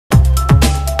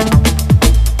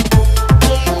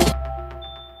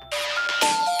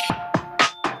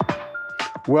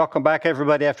Welcome back,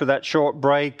 everybody, after that short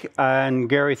break. And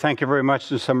Gary, thank you very much.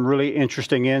 There's some really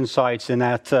interesting insights in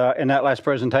that last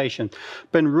presentation.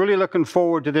 Been really looking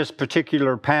forward to this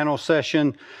particular panel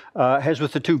session. As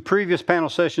with the two previous panel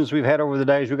sessions we've had over the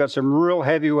days, we've got some real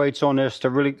heavyweights on this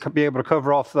to really be able to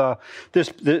cover off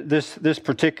this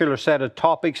particular set of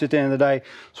topics at the end of the day.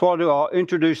 So what I'll do, I'll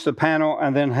introduce the panel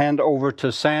and then hand over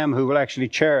to Sam, who will actually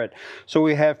chair it. So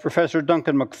we have Professor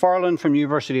Duncan McFarlane from the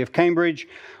University of Cambridge.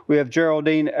 We have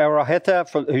Geraldina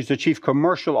Iraheta, who's the Chief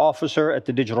Commercial Officer at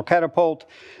the Digital Catapult.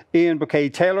 Ian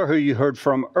Bouquet-Taylor, who you heard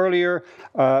from earlier,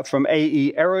 from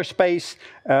AE Aerospace.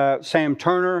 Sam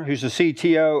Turner, who's the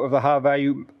CTO of the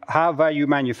High Value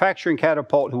Manufacturing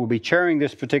Catapult, who will be chairing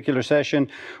this particular session.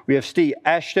 We have Steve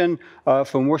Ashton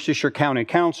from Worcestershire County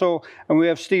Council, and we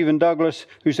have Stephen Douglas,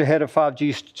 who's the head of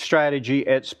 5G strategy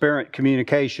at Spirent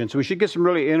Communications. So we should get some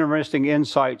really interesting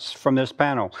insights from this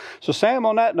panel. So Sam,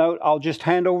 on that note, I'll just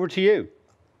hand over to you.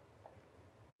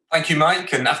 Thank you,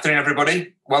 Mike, and afternoon,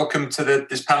 everybody. Welcome to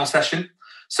this panel session.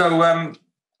 So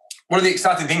one of the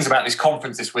exciting things about this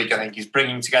conference this week, I think, is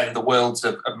bringing together the worlds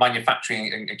of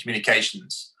manufacturing and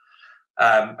communications,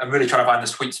 and really trying to find the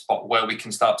sweet spot where we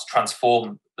can start to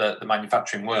transform the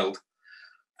manufacturing world.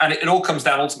 And it all comes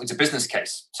down ultimately to business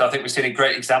case. So I think we've seen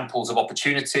great examples of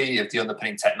opportunity, of the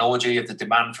underpinning technology, of the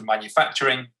demand for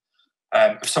manufacturing,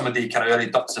 of some of the kind of early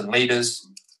adopters and leaders.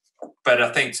 But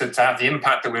I think to have the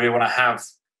impact that we really want to have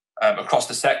across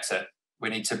the sector, we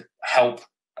need to help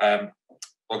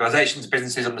organisations,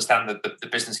 businesses understand the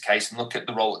business case and look at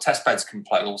the role that testbeds can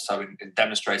play also in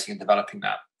demonstrating and developing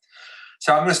that.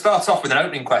 So I'm going to start off with an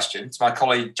opening question to my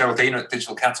colleague Geraldina at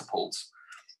Digital Catapult.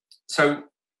 So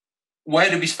where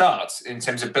do we start in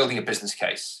terms of building a business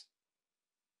case?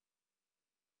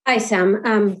 Hi,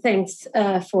 Sam. Thanks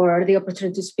for the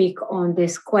opportunity to speak on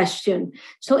this question.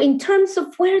 So in terms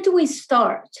of where do we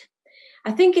start?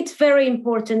 I think it's very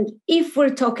important if we're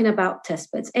talking about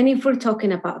testbeds and if we're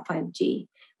talking about 5G,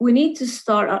 we need to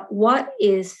start at what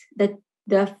is the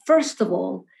first of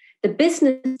all, the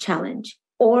business challenge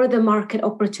or the market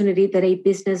opportunity that a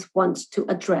business wants to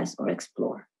address or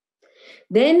explore.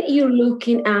 Then you're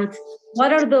looking at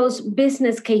what are those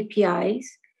business KPIs,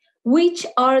 which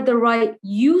are the right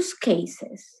use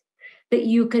cases that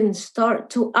you can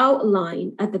start to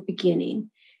outline at the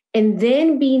beginning, and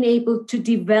then being able to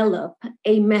develop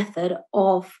a method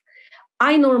of,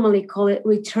 I normally call it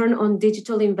return on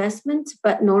digital investment,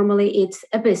 but normally it's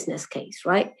a business case,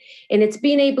 right? And it's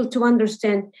being able to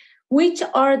understand which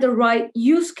are the right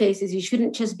use cases. You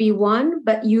shouldn't just be one,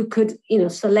 but you could,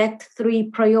 select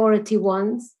 3 priority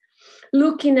ones,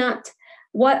 looking at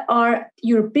what are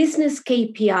your business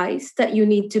KPIs that you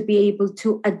need to be able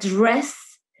to address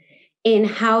and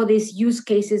how these use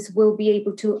cases will be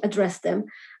able to address them,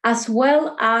 as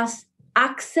well as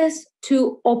access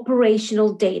to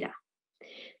operational data.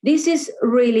 This is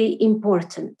really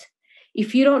important.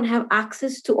 If you don't have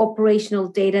access to operational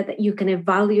data that you can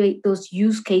evaluate those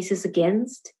use cases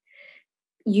against,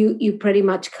 you pretty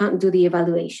much can't do the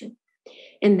evaluation.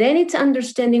 And then it's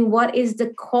understanding what is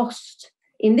the cost,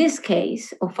 in this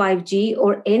case, of 5G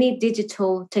or any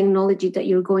digital technology that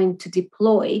you're going to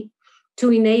deploy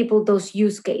to enable those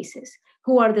use cases.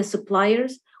 Who are the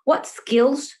suppliers? What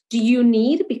skills do you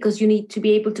need? Because you need to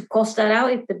be able to cost that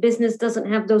out. If the business doesn't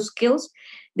have those skills,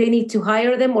 they need to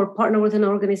hire them or partner with an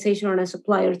organization or a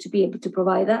supplier to be able to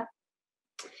provide that.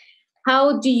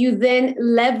 How do you then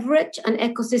leverage an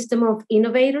ecosystem of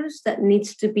innovators that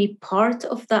needs to be part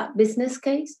of that business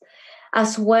case,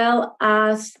 as well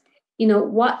as,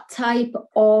 what type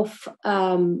of,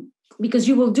 because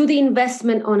you will do the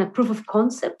investment on a proof of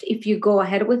concept if you go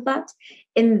ahead with that,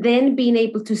 and then being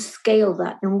able to scale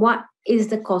that. And what is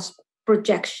the cost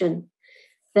projection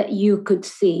that you could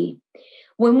see?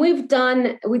 When we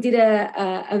did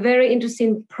a very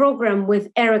interesting program with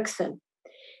Ericsson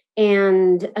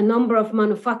and a number of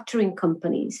manufacturing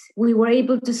companies. We were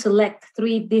able to select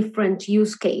 3 different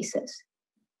use cases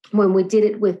when we did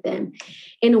it with them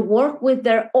and work with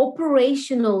their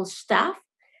operational staff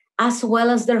as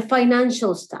well as their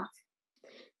financial staff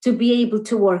to be able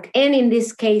to work. And in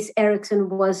this case, Ericsson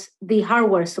was the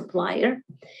hardware supplier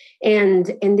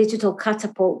and Digital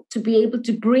Catapult to be able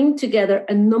to bring together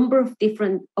a number of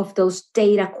different of those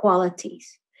data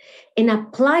qualities and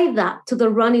apply that to the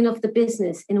running of the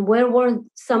business. And where were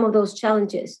some of those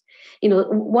challenges?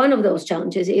 One of those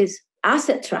challenges is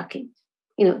asset tracking,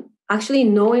 actually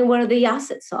knowing where the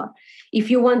assets are. If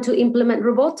you want to implement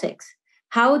robotics,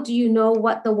 how do you know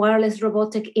what the wireless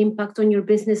robotic impact on your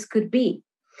business could be?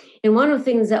 And one of the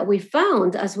things that we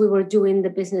found as we were doing the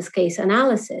business case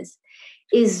analysis,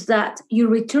 is that your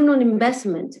return on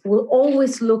investment will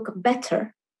always look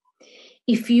better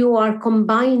if you are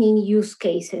combining use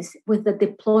cases with the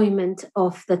deployment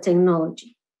of the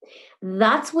technology.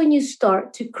 That's when you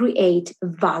start to create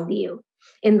value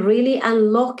and really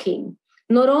unlocking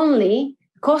not only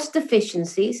cost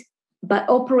efficiencies, but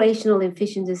operational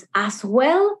efficiencies, as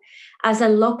well as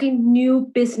unlocking new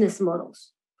business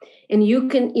models. And you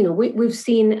can, we've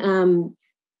seen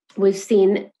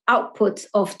outputs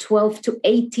of 12 to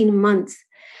 18 months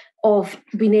of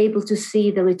being able to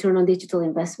see the return on digital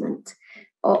investment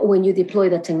when you deploy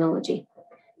the technology.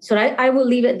 So I will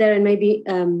leave it there, and maybe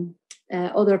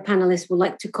other panelists would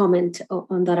like to comment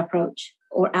on that approach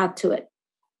or add to it.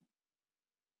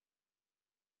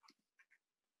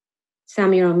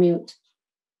 Sam, you're on mute.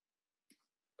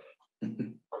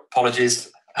 Apologies.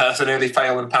 That's an early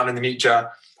fail and pounding the mute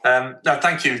jar. No,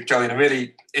 thank you, Geraldina.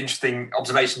 Really interesting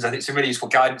observations. I think some really useful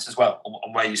guidance as well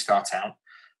on where you start out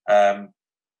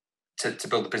to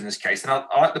build the business case. And I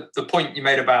like the point you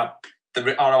made about the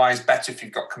ROI is better if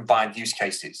you've got combined use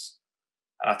cases.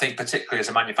 And I think particularly as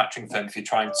a manufacturing firm, if you're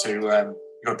trying to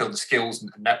you've got to build the skills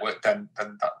and network, then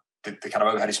the kind of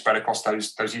overhead is spread across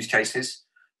those use cases.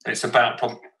 And it's about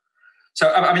So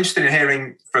I'm interested in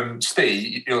hearing from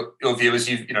Steve your view as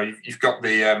you've got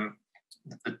the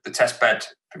testbed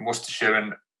in Worcestershire,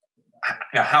 and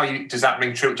how does that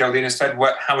ring true? What Geraldina said.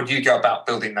 How would you go about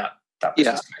building that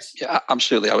business case? Yeah,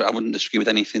 absolutely. I wouldn't disagree with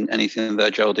anything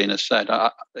that Geraldina said.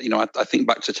 I think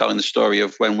back to telling the story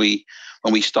of when we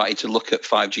started to look at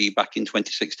 5G back in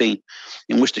 2016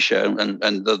 in Worcestershire, and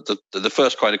the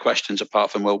first kind of questions, apart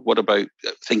from, well, what about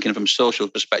thinking from a social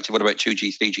perspective, what about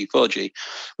 2G, 3G, 4G?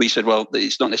 We said, well,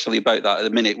 it's not necessarily about that. At the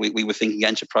minute, we were thinking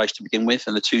enterprise to begin with,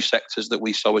 and the two sectors that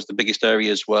we saw as the biggest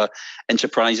areas were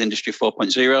enterprise industry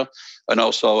 4.0 and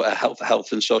also a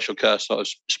health and social care sort of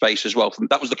space as well.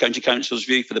 That was the county council's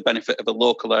view for the benefit of a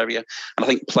local area, and I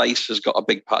think place has got a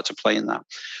big part to play in that.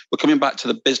 But coming back to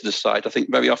the business side, I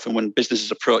think very often when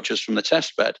businesses approach us from the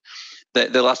testbed,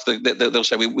 they'll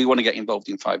say we want to get involved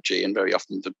in 5G, and very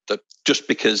often just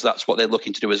because that's what they're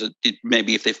looking to do, is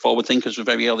maybe if they're forward thinkers or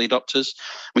very early adopters,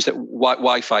 we say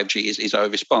why 5G is our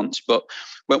response. But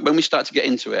when we start to get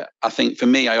into it, I think for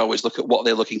me, I always look at what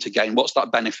they're looking to gain. What's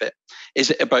that benefit? Is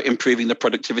it about improving the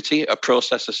productivity, a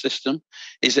process, a system?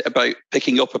 Is it about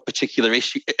picking up a particular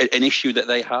issue, an issue that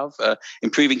they have,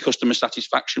 improving customer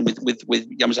satisfaction with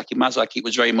Yamazaki Mazaki?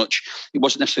 It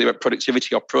wasn't necessarily about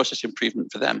productivity or process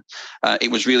improvement for them.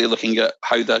 It was really looking at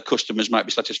how their customers might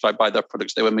be satisfied by their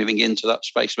products. They were moving into that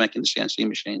space, making the CNC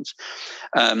machines.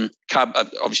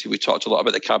 Obviously, we talked a lot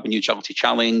about the carbon neutrality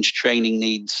challenge, training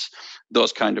needs,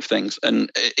 those kind of things.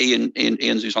 And Ian,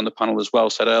 who's on the panel as well,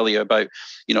 said earlier about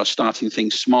starting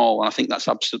things small, and I think that's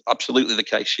absolutely the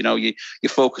case. You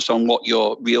focus on what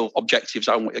your real objectives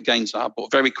are and what your gains are,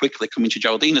 but very quickly, coming to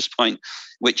Geraldina's point,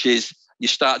 which is you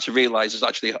start to realize there's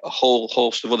actually a whole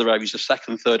host of other areas. The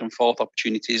second, third, and fourth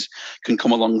opportunities can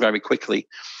come along very quickly.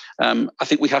 I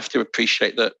think we have to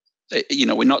appreciate that.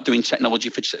 We're not doing technology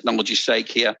for technology's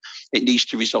sake here. It needs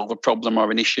to resolve a problem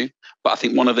or an issue. But I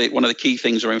think one of the key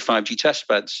things around 5G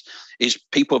testbeds is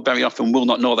people very often will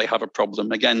not know they have a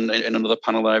problem. Again, in another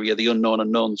panel area, the unknown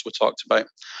unknowns were talked about.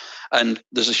 And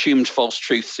there's assumed false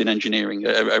truths in engineering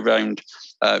around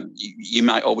you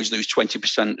might always lose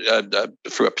 20%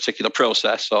 through a particular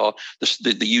process, or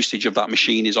the usage of that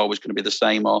machine is always going to be the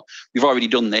same, or we've already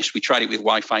done this, we tried it with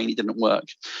Wi-Fi and it didn't work.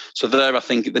 So there, I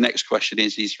think the next question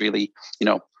is really,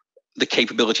 the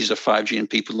capabilities of 5G and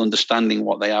people understanding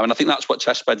what they are. And I think that's what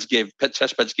testbeds give.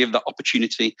 Testbeds give that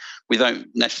opportunity without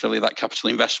necessarily that capital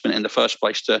investment in the first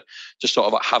place to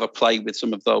sort of have a play with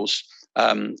some of those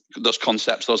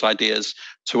concepts, those ideas,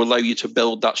 to allow you to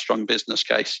build that strong business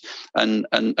case and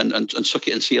suck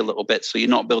it and see a little bit. So you're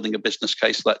not building a business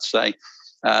case, let's say,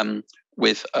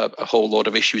 with a whole load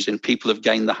of issues in. People have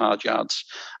gained the hard yards.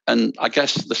 And I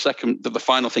guess the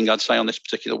final thing I'd say on this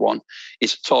particular one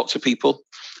is talk to people.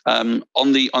 From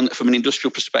an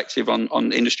industrial perspective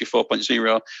on Industry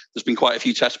 4.0, there's been quite a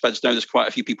few test beds now. There's quite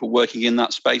a few people working in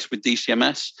that space with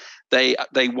DCMS. They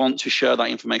want to share that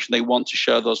information. They want to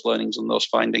share those learnings and those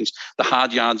findings. The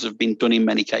hard yards have been done in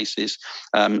many cases.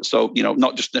 So,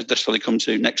 not just necessarily come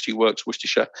to nexGworx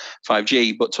Worcestershire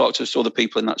 5G, but talk to other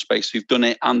people in that space who've done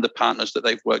it and the partners that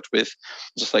they've worked with,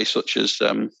 as I say, such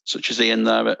as Ian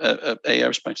there at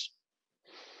Aerospace.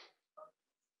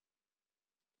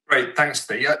 Great, thanks,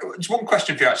 Steve. Just one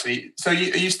question for you, actually. So, are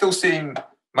you still seeing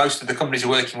most of the companies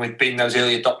you're working with being those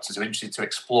early adopters who are interested to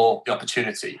explore the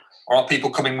opportunity, or are people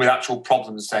coming with actual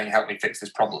problems saying, "Help me fix this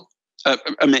problem"?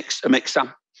 A mix,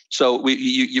 Sam. So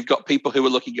you've got people who are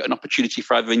looking at an opportunity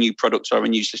for either a new product or a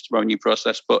new system or a new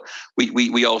process. But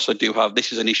we also do have,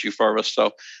 this is an issue for us.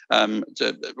 So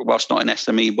whilst not an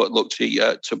SME, but look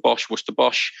to Bosch, Worcester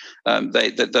Bosch,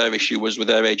 their issue was with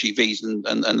their AGVs,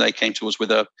 and they came to us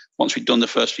with once we'd done the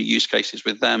first few use cases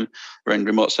with them around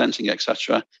remote sensing,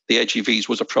 etc. The AGVs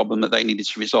was a problem that they needed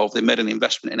to resolve. They made an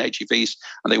investment in AGVs,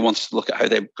 and they wanted to look at how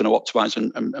they're going to optimize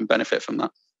and benefit from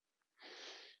that.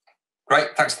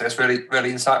 Great, thanks for this. Really,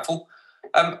 really insightful.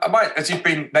 I might, as you've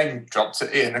been name dropped,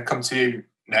 Ian, and come to you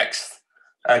next,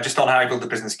 just on how you build a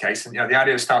business case, and the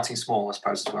idea of starting small, I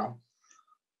suppose, as well.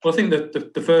 Well, I think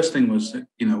that the first thing was,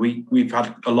 we've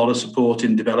had a lot of support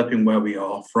in developing where we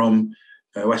are from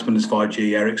West Midlands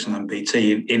 5G, Ericsson, and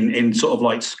BT in sort of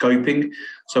like scoping.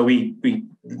 So we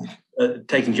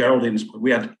taking Geraldina's,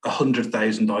 we had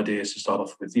 100,000 ideas to start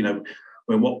off with.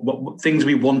 What things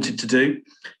we wanted to do.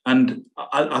 And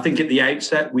I think at the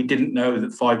outset, we didn't know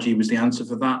that 5G was the answer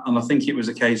for that. And I think it was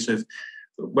a case of,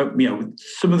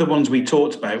 some of the ones we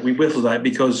talked about, we whittled out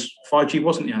because 5G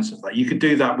wasn't the answer for that. You could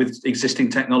do that with existing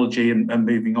technology and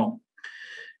moving on.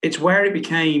 It's where it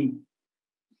became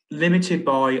limited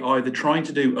by either trying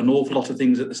to do an awful lot of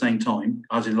things at the same time,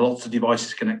 as in lots of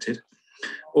devices connected,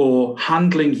 or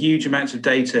handling huge amounts of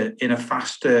data in a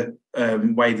faster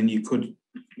way than you could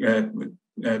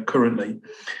currently,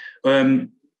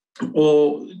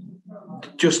 or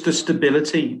just the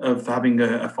stability of having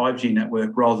a 5G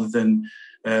network rather than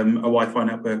a Wi-Fi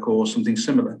network or something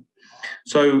similar.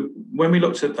 So when we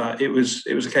looked at that, it was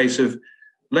a case of,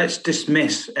 let's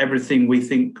dismiss everything we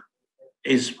think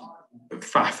is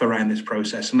faff around this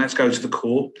process and let's go to the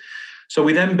core. So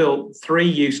we then built 3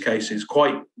 use cases,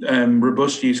 quite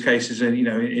robust use cases,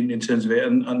 in terms of it,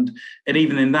 and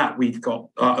even in that we've got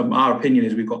our opinion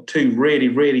is we've got 2 really,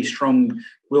 really strong,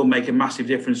 will make a massive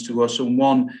difference to us, and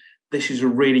 1, this is a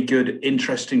really good,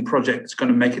 interesting project that's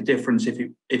going to make a difference if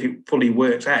it fully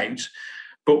works out.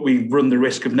 But we run the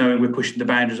risk of knowing we're pushing the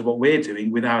boundaries of what we're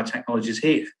doing with our technologies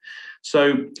here.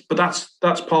 So, but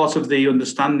that's part of the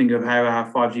understanding of how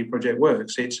our 5G project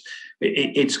works. It's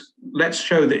let's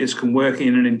show that it can work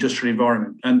in an industrial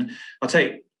environment. And I'll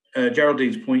take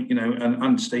Geraldine's point,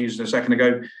 and Steve's a second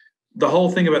ago. The whole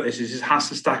thing about this is it has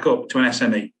to stack up to an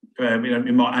SME.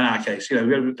 In our case,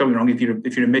 don't get me wrong. If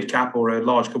you're a mid cap or a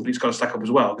large company, it's got to stack up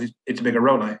as well because it's a bigger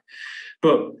rollout.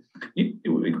 But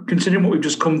considering what we've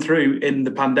just come through in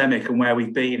the pandemic and where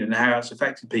we've been and how it's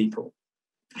affected people,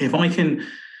 if I can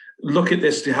look at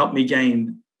this to help me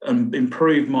gain and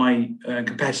improve my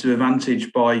competitive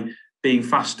advantage by being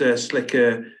faster,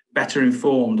 slicker, better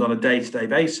informed on a day-to-day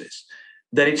basis,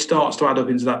 then it starts to add up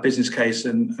into that business case,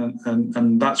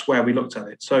 and that's where we looked at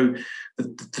it. So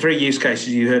the 3 use cases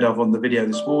you heard of on the video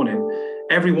this morning,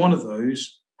 every one of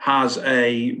those has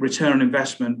a return on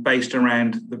investment based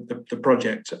around the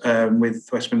project with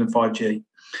West Midlands 5G.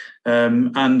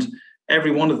 And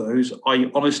every one of those,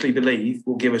 I honestly believe,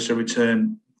 will give us a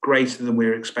return greater than we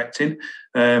were expecting,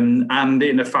 and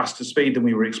in a faster speed than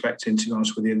we were expecting, to be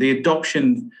honest with you. The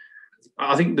adoption,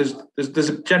 I think there's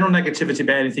a general negativity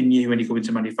about anything new when you come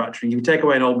into manufacturing. You take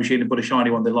away an old machine and put a shiny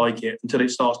one, they like it until it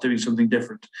starts doing something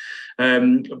different.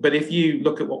 But if you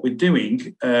look at what we're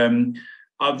doing,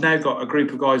 I've now got a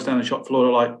group of guys down the shop floor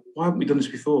who are like, why haven't we done this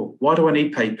before? Why do I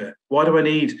need paper? Why do I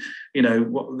need,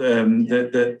 the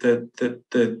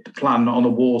plan on the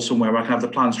wall somewhere where I can have the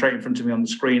plan straight in front of me on the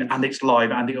screen and it's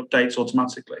live and it updates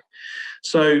automatically?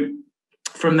 So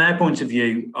from their point of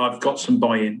view, I've got some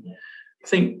buy-in. I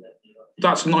think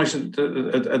that's nice at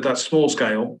that small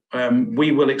scale.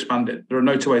 We will expand it. There are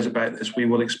no 2 ways about this. We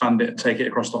will expand it and take it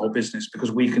across the whole business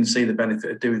because we can see the benefit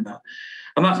of doing that.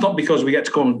 And that's not because we get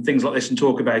to come on things like this and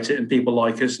talk about it and people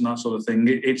like us and that sort of thing.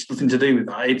 It's nothing to do with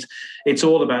that. It's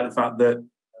all about the fact that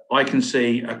I can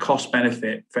see a cost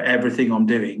benefit for everything I'm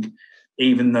doing,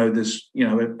 even though there's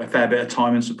a fair bit of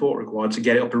time and support required to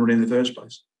get it up and running in the first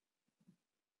place.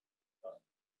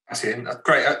 I see.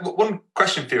 Great. One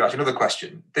question for you, actually, another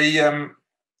question. You're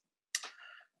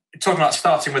talking about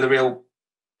starting with a real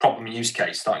problem use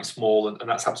case, starting small, and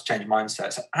that's helped to change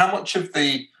mindsets. How much of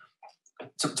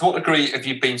to what degree have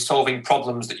you been solving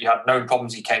problems that you had, known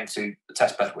problems you came to the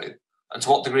testbed with? And to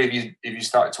what degree have you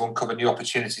started to uncover new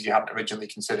opportunities you hadn't originally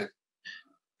considered?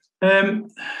 I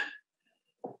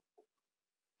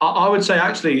would say,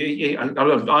 actually,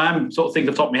 I am sort of thinking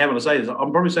off the top of my head when I say this.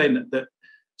 I'm probably saying that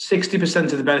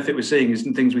 60% of the benefit we're seeing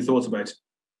isn't things we thought about.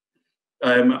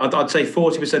 I'd say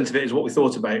 40% of it is what we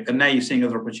thought about, and now you're seeing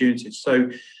other opportunities.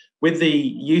 So with the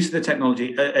use of the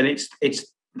technology, and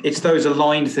it's those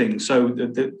aligned things. So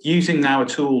using now a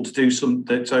tool to do so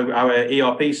our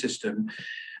ERP system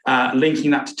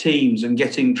linking that to Teams and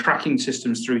getting tracking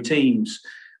systems through Teams,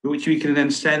 which we can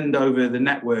then send over the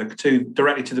network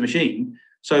directly to the machine.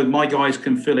 So my guys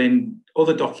can fill in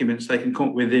other documents, they can come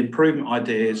up with improvement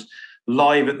ideas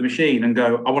live at the machine and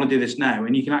go, I want to do this now.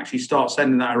 And you can actually start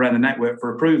sending that around the network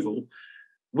for approval.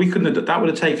 We couldn't have, that would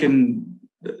have taken,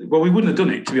 well, we wouldn't have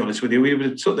done it, to be honest with you. We would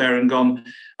have stood there and gone,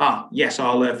 yes,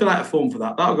 I'll fill out a form for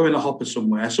that. That'll go in a hopper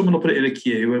somewhere. Someone will put it in a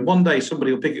queue. And one day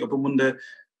somebody will pick it up and wonder,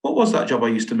 what was that job I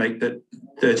used to make that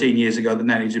 13 years ago that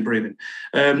now needs improving?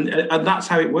 And that's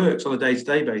how it works on a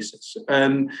day-to-day basis.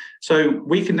 So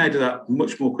we can now do that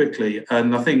much more quickly.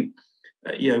 And I think,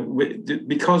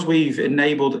 because we've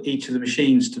enabled each of the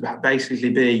machines to basically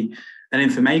be an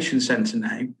information centre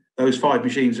now, those 5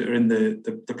 machines that are in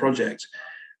the project,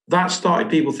 that started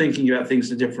people thinking about things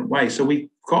in a different way. So we've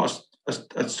got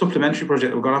a supplementary project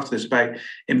that we've got after this about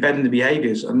embedding the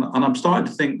behaviours. And I'm starting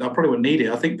to think I probably wouldn't need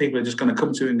it. I think people are just going to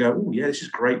come to it and go, oh, yeah, this is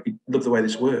great. We love the way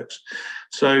this works.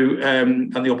 So,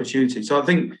 and the opportunity. So I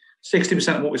think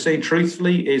 60% of what we're seeing,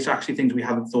 truthfully, is actually things we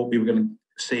hadn't thought we were going to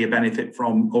see a benefit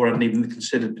from or hadn't even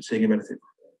considered seeing a benefit from.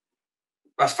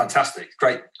 That's fantastic.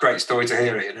 Great story to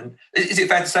hear, Ian. And is it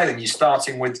fair to say then you're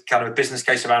starting with kind of a business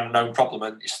case around a known problem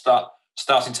and you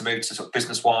starting to move to sort of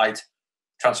business-wide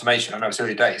transformation? I know it's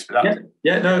early days, but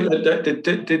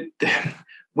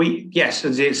yes,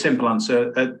 it's a simple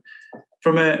answer.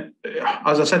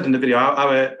 As I said in the video,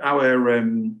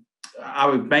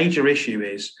 our major issue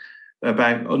is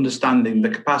about understanding the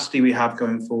capacity we have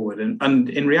going forward, and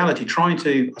in reality, trying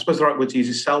to, I suppose the right word to use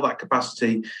is sell that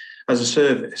capacity as a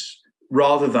service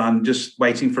rather than just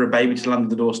waiting for a baby to land at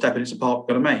the doorstep and it's a part we've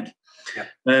got to make. Yeah.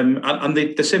 And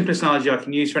the simplest analogy I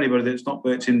can use for anybody that's not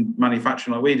worked in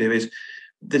manufacturing like we do is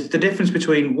the difference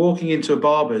between walking into a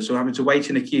barber's or having to wait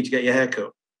in a queue to get your hair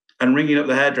cut and ringing up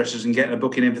the hairdressers and getting a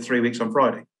booking in for 3 weeks on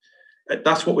Friday.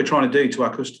 That's what we're trying to do to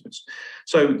our customers.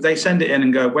 So they send it in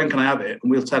and go, when can I have it?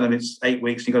 And we'll tell them it's 8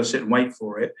 weeks and you've got to sit and wait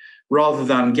for it, rather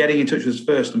than getting in touch with us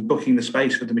first and booking the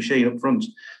space for the machine up front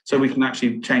so we can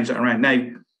actually change that around. Now,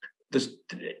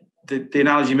 the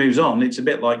analogy moves on. It's a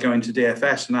bit like going to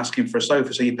DFS and asking for a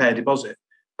sofa so you pay a deposit.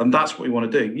 And that's what we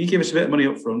want to do. You give us a bit of money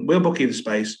up front, we'll book you the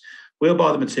space, we'll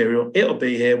buy the material, it'll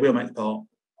be here, we'll make the part,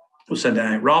 we'll send it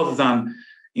out, rather than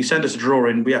you send us a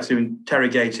drawing, we have to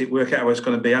interrogate it, work out where it's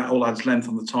going to be at, all adds length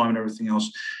on the time and everything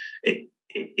else.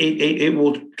 It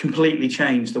will completely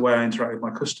change the way I interact with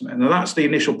my customer. And that's the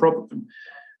initial problem.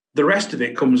 The rest of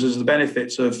it comes as the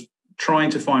benefits of trying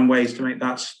to find ways to make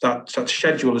that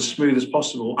schedule as smooth as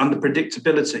possible and the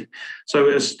predictability. So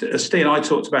as Steve and I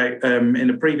talked about in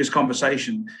a previous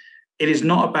conversation, it is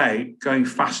not about going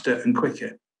faster and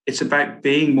quicker. It's about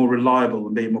being more reliable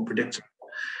and being more predictable.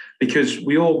 Because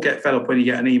we all get fed up when you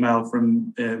get an email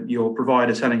from your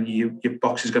provider telling you your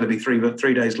box is going to be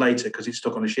three days later because it's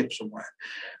stuck on a ship somewhere.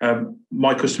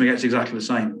 My customer gets exactly the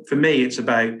same. For me, it's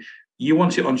about you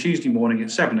want it on Tuesday morning at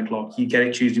 7 o'clock, you get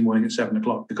it Tuesday morning at 7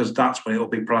 o'clock because that's when it'll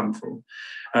be planned for.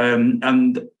 And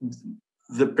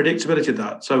the predictability of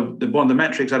that. So one of the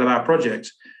metrics out of our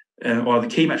project, or the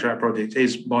key metric of our project,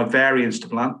 is my variance to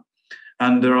plan.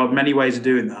 And there are many ways of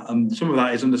doing that. And some of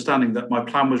that is understanding that my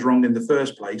plan was wrong in the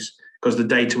first place because the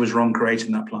data was wrong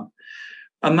creating that plan.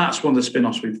 And that's one of the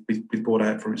spin-offs we've brought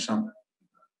out from it, Sam.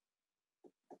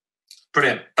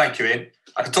 Brilliant. Thank you, Ian.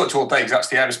 I can talk to you all day because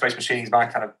actually aerospace machining is my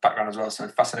kind of background as well, so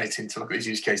it's fascinating to look at these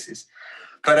use cases.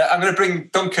 But I'm going to bring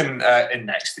Duncan in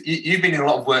next. You've been in a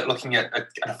lot of work looking at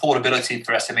affordability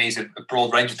for SMEs of a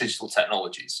broad range of digital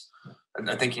technologies and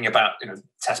thinking about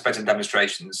test beds and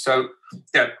demonstrations. So,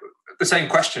 the same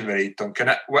question really, Duncan.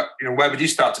 Where would you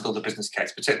start to build a business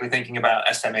case, particularly thinking about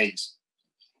SMEs?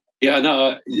 Yeah,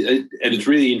 no, and it's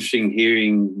really interesting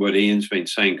hearing what Ian's been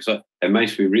saying because it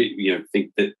makes me really,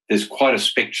 think that there's quite a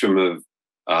spectrum of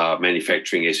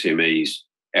manufacturing SMEs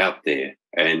out there,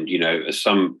 and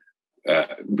some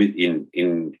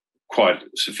in quite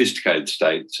sophisticated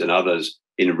states, and others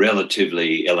in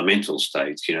relatively elemental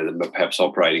states. That perhaps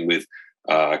operating with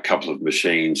a couple of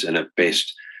machines, and at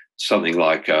best something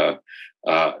like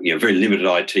very limited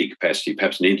IT capacity,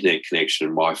 perhaps an internet connection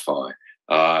and Wi-Fi.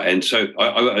 And so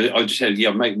I just had,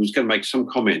 was going to make some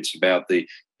comments about the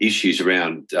issues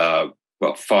around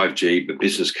 5G, but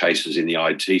business cases in the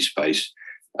IT space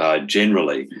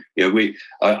generally.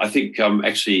 I think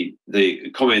actually the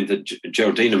comment that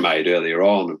Geraldina made earlier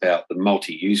on about the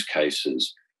multi-use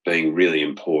cases being really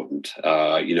important.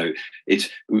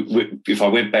 If I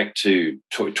went back to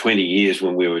 20 years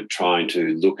when we were trying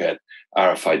to look at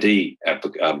RFID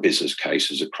business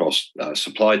cases across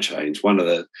supply chains, one of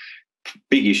the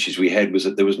big issues we had was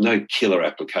that there was no killer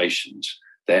applications.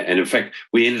 that. And in fact,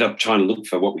 we ended up trying to look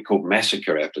for what we call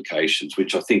massacre applications,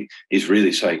 which I think is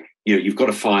really saying, you've got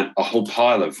to find a whole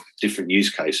pile of different use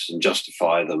cases and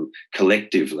justify them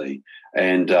collectively.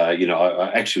 And,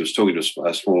 I actually was talking to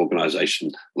a small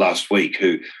organisation last week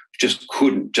who just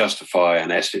couldn't justify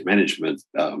an asset management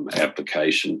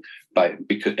application.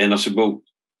 And I said, well,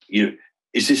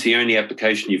 is this the only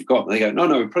application you've got? And they go,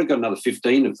 no, we've probably got another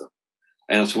 15 of them.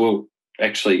 And I said, well,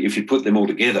 actually, if you put them all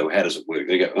together, how does it work?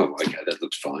 They go, oh, okay, that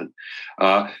looks fine.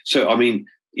 I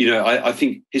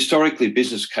think historically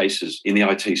business cases in the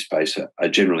IT space are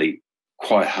generally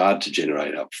quite hard to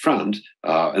generate up front,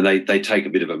 and they take a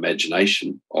bit of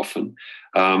imagination often.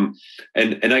 And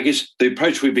I guess the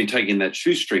approach we've been taking in that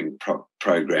shoestring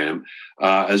program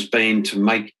has been to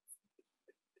make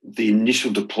the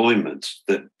initial deployments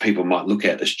that people might look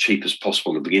at as cheap as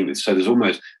possible to begin with. So there's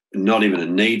almost not even a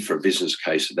need for a business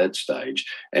case at that stage,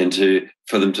 and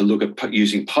for them to look at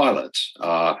using pilots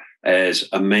as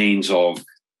a means of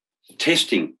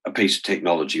testing a piece of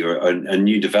technology or a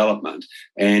new development,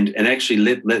 and actually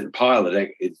let the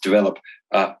pilot develop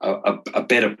a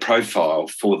better profile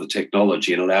for the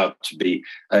technology and allow it to be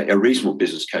a reasonable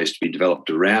business case to be developed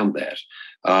around that.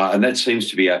 And that seems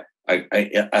to be a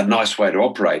nice way to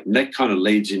operate. And that kind of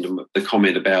leads into the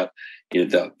comment about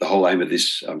the whole aim of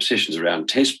this sessions around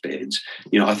test beds.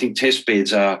 I think test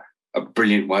beds are a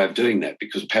brilliant way of doing that,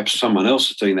 because perhaps someone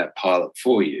else is doing that pilot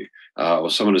for you,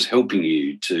 or someone is helping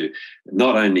you to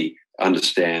not only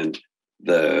understand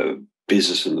the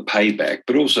business and the payback,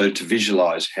 but also to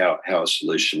visualize how a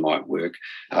solution might work,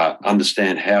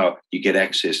 understand how you get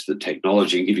access to the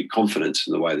technology, and give you confidence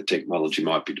in the way the technology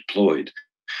might be deployed.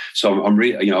 So I'm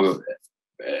really,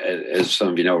 as some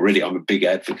of you know already, I'm a big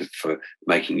advocate for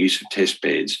making use of test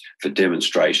beds for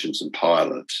demonstrations and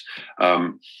pilots.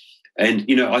 I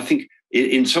think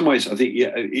in some ways,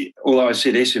 although I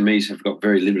said SMEs have got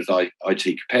very limited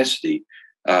IT capacity,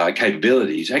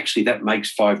 capabilities, actually that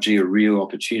makes 5G a real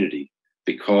opportunity,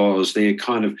 because they're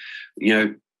kind of,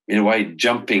 in a way,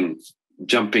 jumping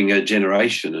a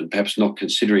generation and perhaps not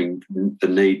considering the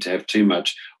need to have too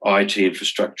much IT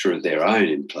infrastructure of their own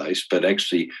in place, but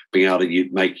actually being able to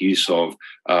make use of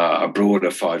a broader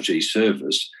 5G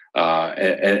service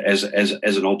as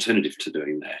an alternative to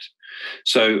doing that.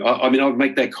 So, I would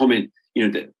make that comment,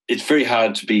 that it's very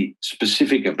hard to be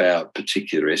specific about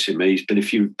particular SMEs, but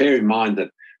if you bear in mind that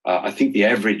I think the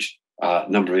average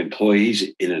number of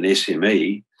employees in an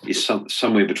SME is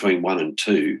somewhere between 1 and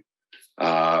 2,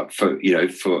 and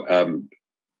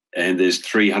there's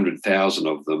 300,000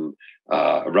 of them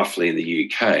roughly in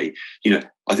the UK.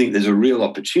 I think there's a real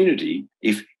opportunity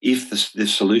if the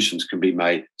solutions can be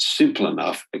made simple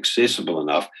enough, accessible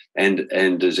enough, and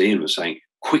as Ian was saying,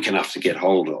 quick enough to get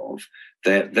hold of,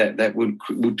 that would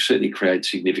certainly create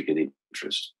significant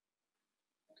interest.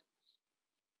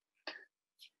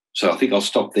 So I think I'll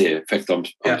stop there. In fact,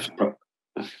 thank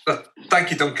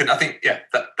you, Duncan. I think,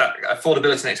 that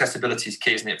affordability and accessibility is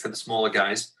key, isn't it, for the smaller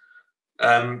guys?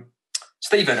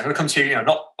 Stephen, I'm going to come to you,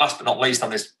 not last but not least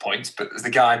on this point, but as the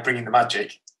guy bringing the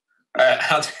magic,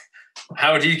 how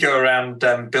do you go around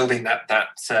building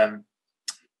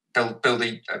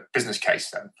building a business case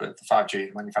for the 5G in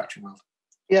the manufacturing world?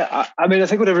 Yeah, I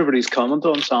think what everybody's comment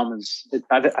on, Sam, is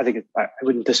I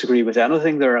wouldn't disagree with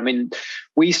anything there.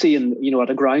 We see at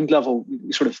a ground level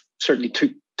sort of certainly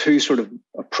two sort of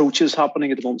approaches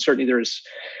happening at the moment. Certainly there's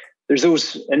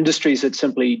those industries that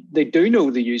simply, they do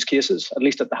know the use cases, at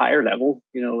least at the higher level,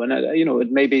 and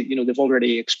it may be, they've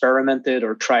already experimented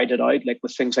or tried it out, like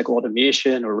with things like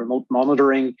automation or remote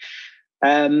monitoring,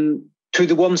 to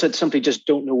the ones that simply just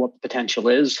don't know what the potential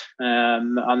is.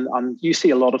 And you see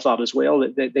a lot of that as well.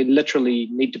 They literally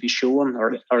need to be shown,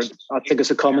 or I think as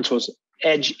the comments was,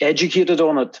 educated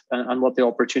on it and what the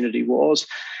opportunity was.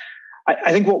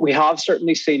 I think what we have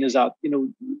certainly seen is that,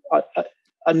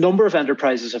 a number of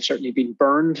enterprises have certainly been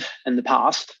burned in the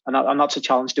past, and that's a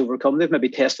challenge to overcome. They've maybe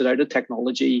tested out a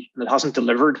technology and it hasn't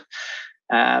delivered.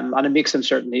 And it makes them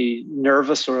certainly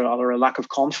nervous or a lack of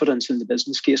confidence in the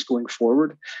business case going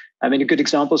forward. A good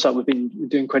example is that we've been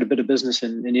doing quite a bit of business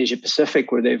in Asia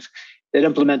Pacific, where they'd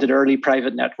implemented early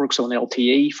private networks on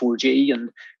LTE, 4G, and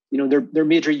their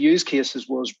major use cases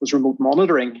was remote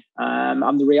monitoring.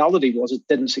 And the reality was it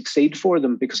didn't succeed for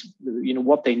them, because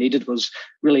what they needed was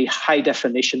really high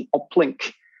definition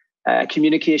uplink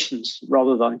communications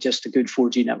rather than just a good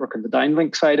 4G network on the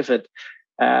downlink side of it.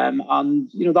 And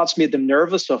that's made them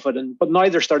nervous of it. But now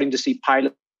they're starting to see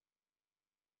pilots.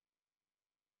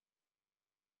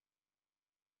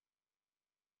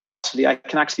 I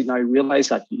can actually now realize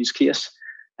that use case.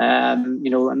 And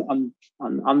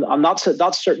that's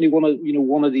certainly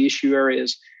one of the issue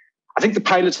areas. I think the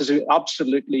pilots is an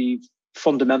absolutely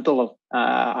fundamental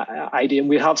idea, and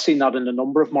we have seen that in a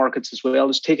number of markets as well.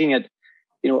 Is taking it,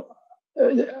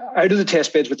 out of the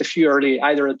test beds with a few early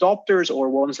either adopters or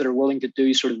ones that are willing to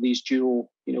do sort of these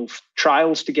dual,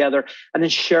 trials together, and then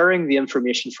sharing the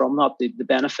information from that, the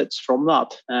benefits from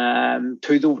that,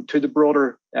 to the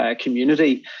broader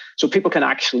community, so people can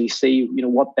actually see,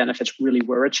 what benefits really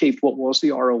were achieved, what was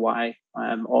the ROI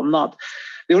on that.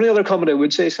 The only other comment I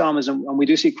would say, Sam, is, and we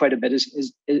do see quite a bit,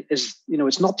 is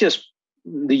it's not just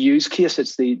the use case,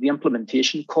 it's the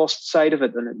implementation cost side of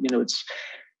it, and it's.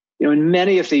 In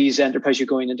many of these enterprises you're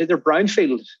going into, they're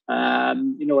brownfield,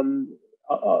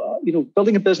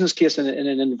 building a business case in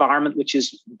an environment which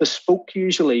is bespoke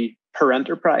usually per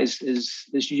enterprise is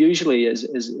usually is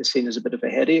seen as a bit of a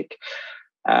headache.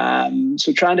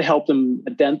 So trying to help them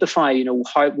identify,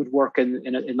 how it would work in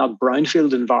that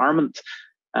brownfield environment,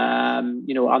 and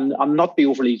not be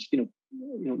overly,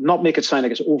 not make it sound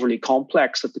like it's overly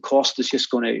complex, that the cost is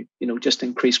just going to, just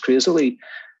increase crazily.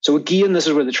 So again, this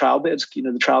is where the trial beds,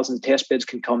 the trials and the test beds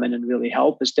can come in and really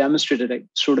help, is demonstrated a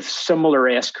sort of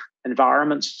similar-esque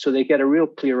environments, so they get a real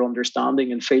clear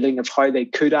understanding and feeling of how they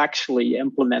could actually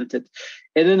implement it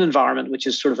in an environment which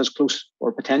is sort of as close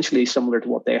or potentially similar to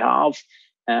what they have.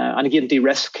 And again,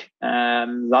 de-risk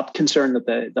that concern that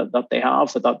they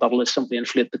have, that will simply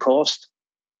inflate the cost.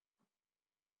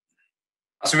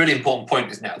 That's a really important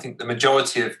point, isn't it? I think the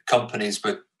majority of companies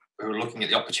who are looking at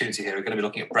the opportunity here are going to be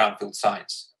looking at brownfield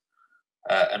sites.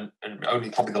 And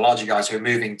only probably the larger guys who are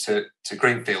moving to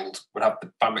greenfield would have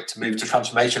the bandwidth to move to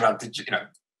transformation around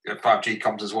 5G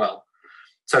comms as well.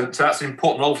 So that's an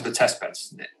important role for the test beds,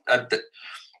 isn't it?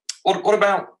 What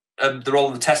about the role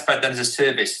of the test bed then as a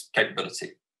service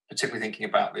capability, particularly thinking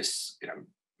about this,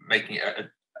 making it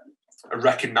a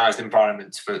recognised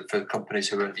environment for companies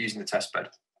who are using the test bed?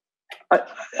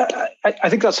 I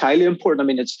think that's highly important. I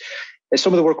mean, it's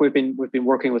some of the work we've been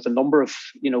working with a number of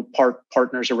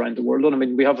partners around the world on. I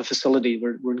mean, we have a facility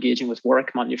we're engaging with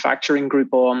Warwick Manufacturing Group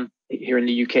on here in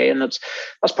the UK, and that's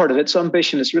part of its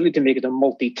ambition. Is really to make it a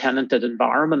multi-tenanted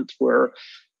environment where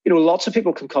lots of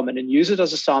people can come in and use it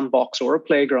as a sandbox or a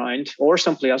playground or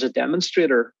simply as a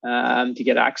demonstrator to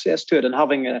get access to it, and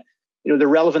having the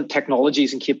relevant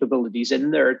technologies and capabilities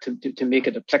in there to make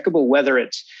it applicable, whether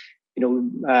it's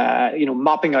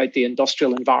mapping out the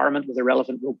industrial environment with the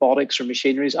relevant robotics or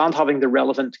machineries, and having the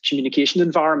relevant communication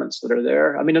environments that are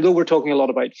there. I mean, although we're talking a lot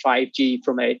about 5G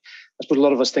from I suppose a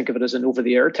lot of us think of it as an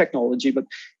over-the-air technology, but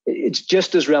it's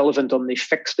just as relevant on the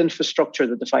fixed infrastructure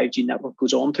that the 5G network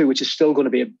goes on to, which is still going to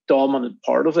be a dominant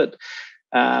part of it.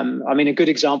 I mean, a good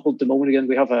example at the moment, again,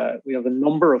 we have a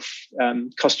number of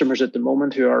customers at the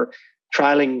moment who are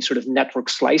trialing sort of network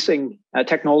slicing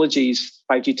technologies,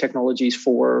 5G technologies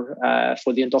for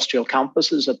the industrial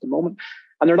campuses at the moment,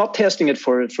 and they're not testing it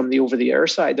from the over-the-air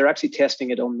side. They're actually testing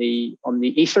it on the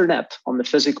Ethernet, on the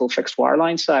physical fixed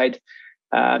wireline side,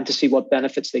 to see what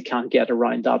benefits they can get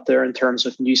around that there in terms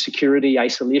of new security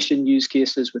isolation use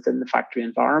cases within the factory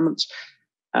environments.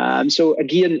 So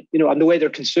again, and the way they're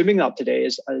consuming that today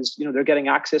is they're getting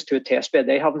access to a test bed.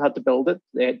 They haven't had to build it.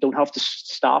 They don't have to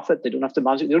staff it. They don't have to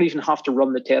manage it. They don't even have to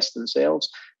run the tests themselves.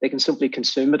 They can simply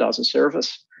consume it as a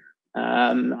service.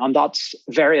 And that's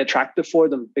very attractive for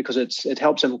them because it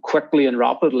helps them quickly and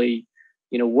rapidly,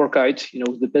 work out,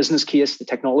 the business case, the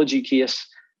technology case,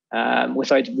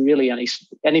 without really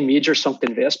any major sunk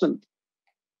investment.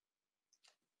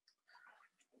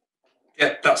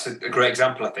 Yeah, that's a great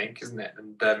example, I think, isn't it?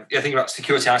 And I think about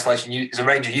security isolation. There's a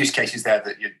range of use cases there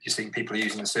that you're seeing people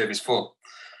using the service for.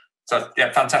 So,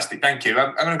 yeah, fantastic. Thank you.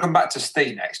 I'm going to come back to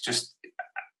Steve next. Just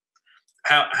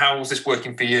how was this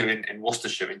working for you in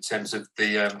Worcestershire in terms of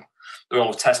the role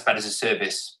of Testbed as a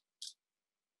service?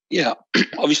 Yeah,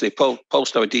 obviously,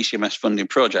 post our DCMS funding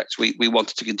projects, we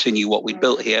wanted to continue what we'd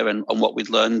built here and what we'd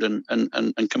learned and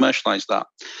commercialise that.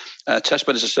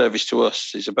 Testbed as a service to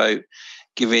us is about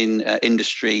giving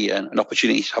industry an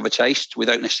opportunity to have a taste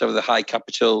without necessarily the high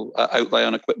capital outlay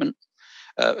on equipment,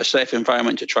 a safe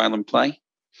environment to trial and play,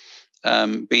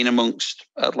 being amongst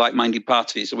like-minded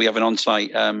parties. We have an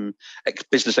on-site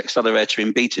business accelerator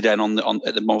in Bouquet-Taylor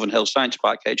at the Malvern Hill Science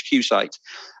Park HQ site.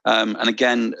 And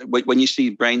again, when you see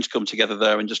brains come together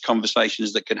there and just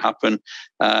conversations that can happen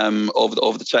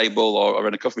over the table or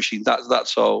in a coffee machine,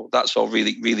 that's all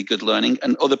really, really good learning.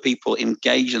 And other people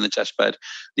engage in the test bed.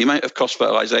 The amount of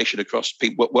cross-fertilization across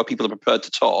people where people are prepared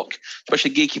to talk,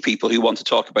 especially geeky people who want to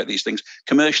talk about these things.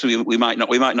 Commercially, we might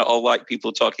not all like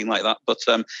people talking like that, but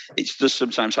it does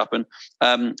sometimes happen.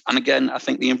 And again, I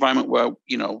think the environment where,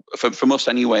 from us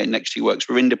anyway, nexGworx,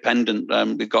 we're independent.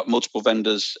 We've got multiple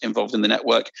vendors involved in the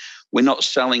network. we're not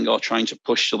selling or trying to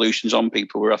push solutions on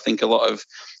people, where I think a lot of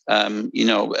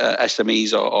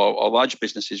SMEs or large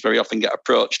businesses very often get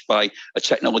approached by a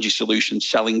technology solution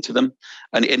selling to them,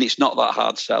 and it's not that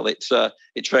hard sell.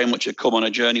 It's very much a come on a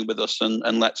journey with us,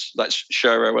 and let's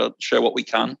share what we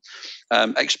can.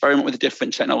 Experiment with the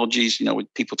different technologies. When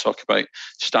people talk about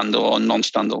standalone,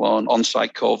 non-standalone,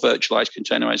 on-site core, virtualized,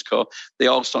 containerized core, they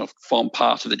all sort of form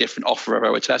part of the different offer of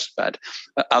our test bed,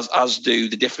 as do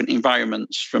the different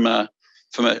environments from a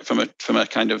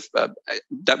kind of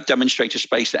demonstrator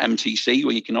space at MTC,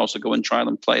 where you can also go and trial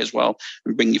and play as well,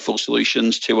 and bring your full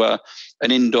solutions, to an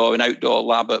indoor and outdoor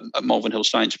lab at Malvern Hill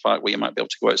Science Park, where you might be able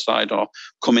to go outside or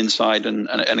come inside and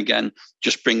again,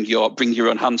 just bring your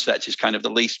own handsets is kind of the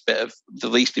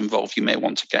least involved you may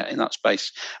want to get in that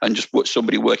space, and just put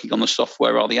somebody working on the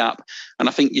software or the app. And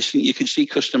I think you can see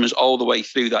customers all the way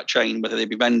through that chain, whether they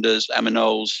be vendors,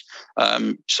 M&Os,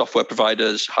 software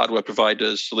providers, hardware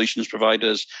providers, solutions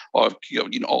providers, or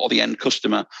or the end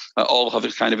customer, all have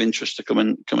a kind of interest to come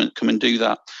and do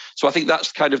that. So I think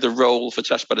that's kind of the role for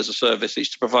Testbed as a service, is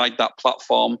to provide that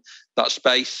platform, that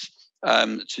space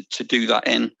to do that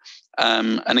in.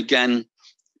 And again,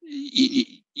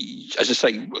 as I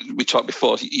say, we talked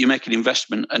before, you make an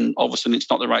investment and all of a sudden it's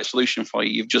not the right solution for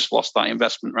you. You've just lost that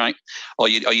investment, right? Or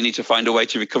you need to find a way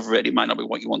to recover it. It might not be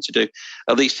what you want to do.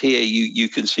 At least here you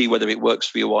can see whether it works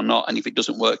for you or not. And if it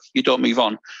doesn't work, you don't move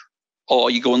on. Or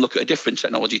you go and look at a different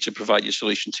technology to provide your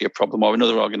solution to your problem, or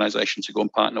another organization to go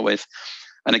and partner with.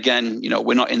 And again,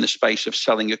 we're not in the space of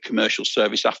selling a commercial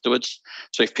service afterwards.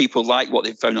 So if people like what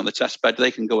they've found on the test bed,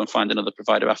 they can go and find another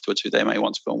provider afterwards who they may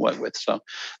want to go and work with. So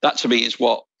that to me is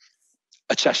what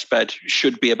a test bed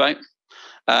should be about.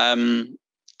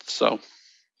 So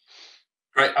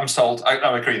great, I'm sold.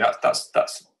 I agree.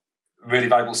 That's really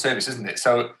valuable service, isn't it?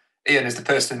 So Ian is the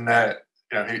person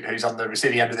who's on the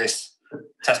receiving end of this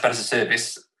test bed as a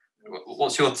service.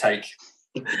 What's your take?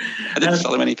 I didn't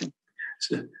sell him anything.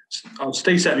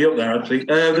 Steve set me up there, actually.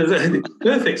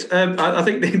 Perfect. I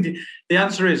think the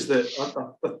answer is that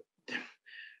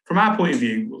from our point of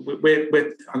view,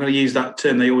 I'm going to use that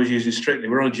term they always use, is strictly,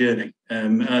 we're on a journey.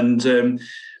 That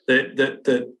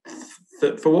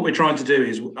for what we're trying to do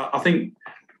is, I think,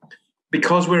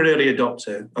 because we're an early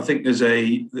adopter, I think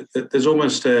there's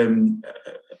almost a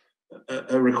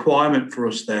requirement for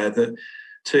us there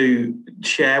to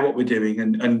share what we're doing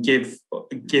and give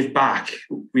back,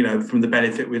 from the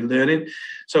benefit we're learning.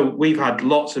 So we've had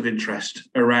lots of interest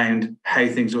around how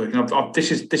things are working.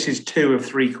 This is 2 of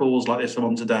 3 calls like this I'm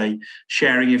on today,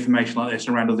 sharing information like this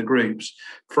around other groups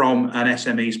from an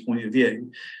SME's point of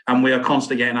view. And we are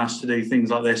constantly getting asked to do things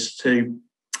like this to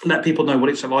let people know what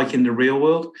it's like in the real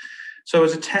world. So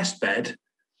as a test bed,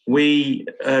 we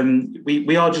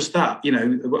are just that.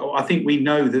 I think we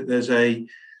know that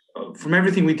from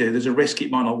everything we do, there's a risk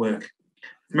it might not work.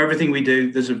 From everything we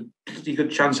do, there's a pretty good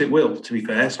chance it will, to be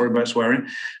fair. Sorry about swearing.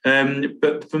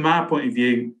 But from our point of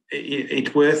view,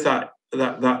 it's worth that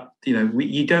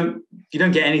you don't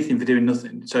get anything for doing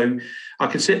nothing. So I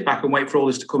can sit back and wait for all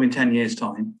this to come in 10 years'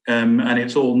 time, and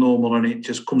it's all normal and it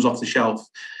just comes off the shelf.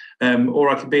 Or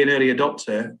I could be an early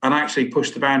adopter and actually push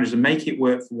the boundaries and make it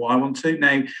work for what I want to.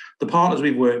 Now, the partners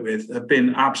we've worked with have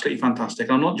been absolutely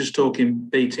fantastic. I'm not just talking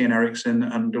BT and Ericsson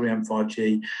and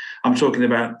WM5G. I'm talking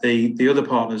about the other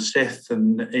partners, Sith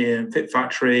and Fit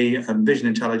Factory and Vision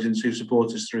Intelligence, who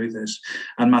support us through this,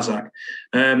 and Mazak,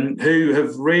 who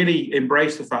have really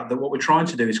embraced the fact that what we're trying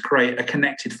to do is create a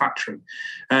connected factory.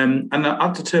 And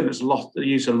that's a term that's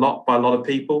used a lot by a lot of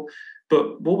people.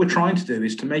 But what we're trying to do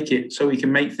is to make it so we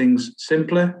can make things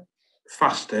simpler,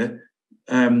 faster,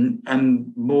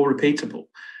 and more repeatable,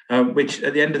 which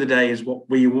at the end of the day is what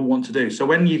we all want to do. So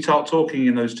when you start talking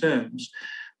in those terms,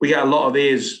 we get a lot of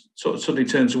ears sort of suddenly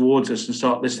turn towards us and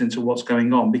start listening to what's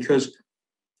going on, because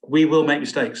we will make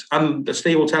mistakes. And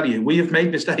Steve will tell you, we have made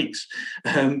mistakes.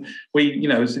 In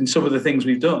some of the things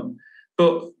we've done.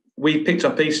 But we picked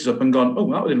our pieces up and gone,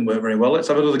 that didn't work very well. Let's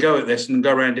have another go at this and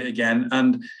go around it again.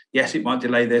 And yes, it might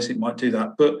delay this, it might do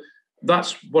that. But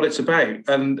that's what it's about.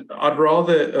 And I'd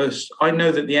rather I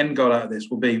know that the end goal out of this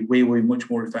will be we will be much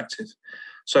more effective.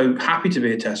 So happy to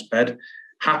be a test bed,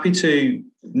 happy to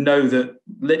know that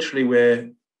literally we're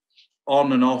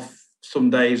on and off some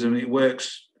days and it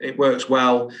works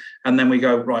well, and then we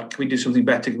go, right, can we do something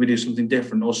better? Can we do something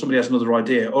different? Or somebody has another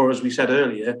idea. Or as we said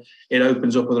earlier, it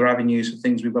opens up other avenues for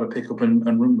things we've got to pick up and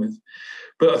run with.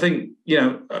 But I think,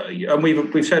 and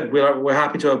we've said we're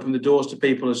happy to open the doors to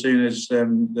people as soon as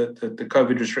the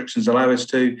COVID restrictions allow us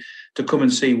to come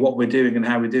and see what we're doing and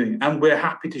how we're doing. And we're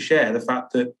happy to share the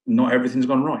fact that not everything's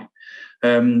gone right.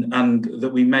 and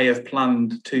that we may have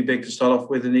planned too big to start off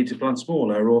with and need to plan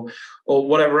smaller, or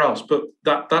whatever else. But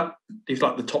that is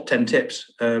like the top 10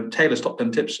 tips. Taylor's top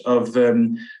 10 tips of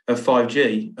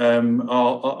 5G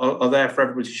are there for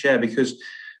everybody to share, because,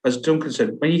 as Duncan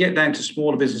said, when you get down to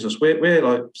smaller businesses, we're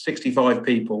like 65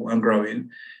 people and growing.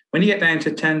 When you get down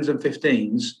to 10s and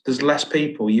 15s, there's less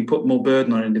people. You put more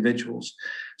burden on individuals.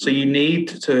 So you need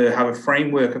to have a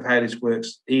framework of how this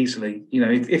works easily. You know,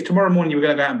 if tomorrow morning you were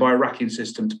going to go out and buy a racking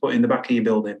system to put in the back of your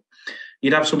building,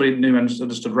 you'd have somebody who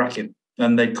understood racking,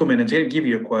 and they'd come in and give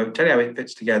you a quote, tell you how it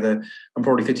fits together, and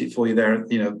probably fit it for you there,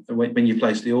 you know, when you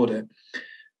place the order.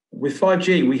 With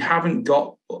 5G, we haven't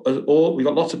got we've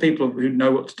got lots of people who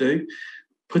know what to do.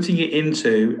 Putting it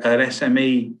into an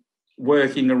SME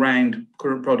working around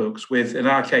current products with, in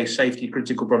our case, safety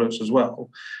critical products as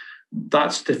well,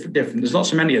 that's different. There's not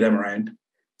so many of them around.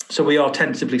 So we are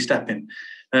tentatively stepping.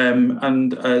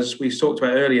 And as we talked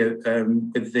about earlier,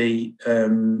 with the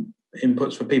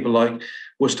inputs for people like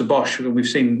Worcester Bosch, and we've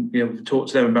seen, you know, talked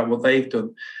to them about what they've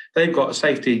done. They've got a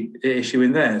safety issue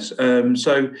in theirs.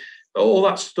 So all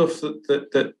that stuff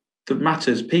that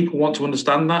matters, people want to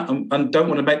understand that and don't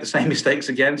want to make the same mistakes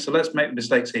again. So let's make the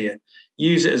mistakes here.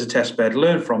 Use it as a test bed,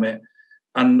 learn from it,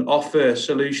 and offer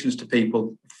solutions to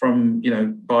people from, you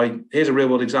know, by here's a real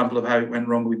world example of how it went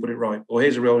wrong, we put it right, or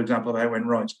here's a real world example of how it went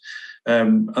right.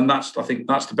 And I think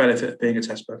that's the benefit of being a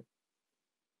test bed.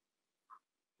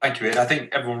 Thank you, Ian. I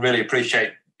think everyone really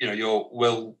appreciate, you know,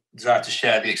 your desire to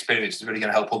share the experience is really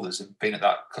going to help others and being at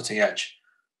that cutting edge.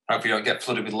 Hopefully you don't get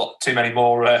flooded with too many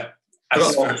more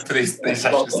for these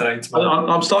sessions today.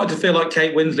 I'm starting to feel like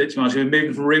Kate Winslet, to be honest. We're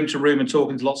moving from room to room and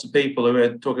talking to lots of people who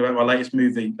are talking about my latest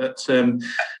movie. But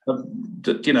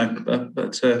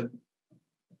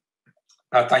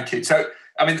thank you. So,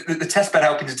 I mean, the test bed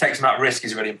helping to take some out risk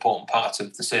is a really important part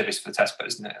of the service for the test bed,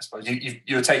 isn't it? I suppose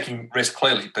you're taking risk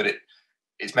clearly, but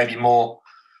it's maybe more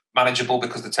manageable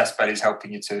because the test bed is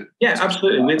helping you to. Yeah,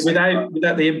 absolutely.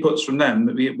 Without the inputs from them,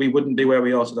 we wouldn't be where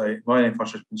we are today.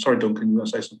 Sorry, Duncan, you want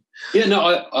to say something? Yeah, no,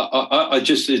 I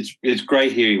just it's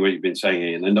great hearing what you've been saying,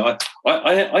 Ian, and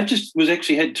I just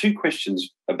had two questions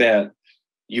about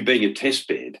you being a test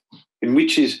bed, and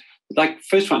which is like,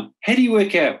 first one, how do you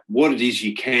work out what it is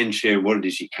you can share and what it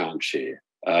is you can't share?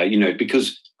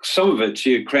 Because some of it's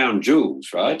your crown jewels,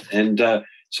 right? And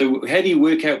so how do you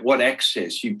work out what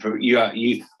access you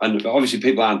and obviously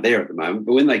people aren't there at the moment,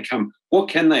 but when they come, what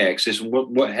can they access, and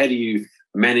how do you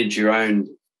manage your own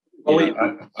own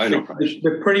operations?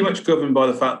 We're pretty much governed by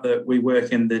the fact that we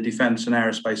work in the defence and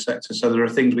aerospace sector, so there are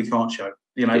things we can't show.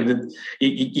 You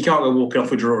can't go walking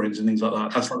off with drawings and things like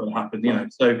that. That's not going to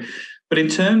happen. So, but in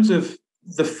terms of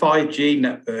the 5G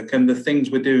network and the things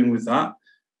we're doing with that,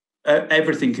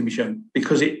 everything can be shown,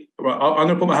 because I'm going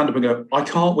to put my hand up and go, I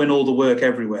can't win all the work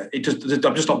everywhere. I'm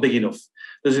just not big enough.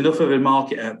 There's enough of a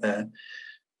market out there.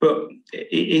 But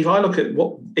if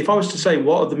I was to say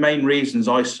what are the main reasons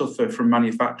I suffer from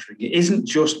manufacturing, it isn't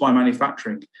just my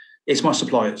manufacturing, it's my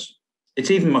suppliers.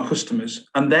 It's even my customers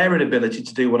and their inability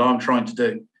to do what I'm trying to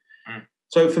do.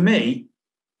 So for me,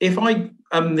 if I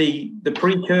am the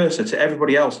precursor to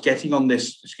everybody else getting on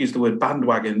this, excuse the word,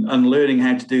 bandwagon and learning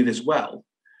how to do this well,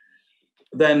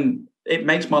 then it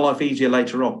makes my life easier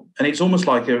later on. And it's almost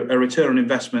like a return on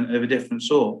investment of a different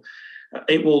sort.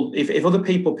 It will, if other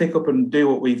people pick up and do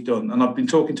what we've done, and I've been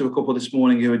talking to a couple this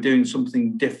morning who are doing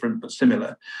something different but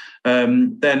similar,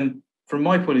 then from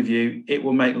my point of view, it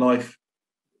will make life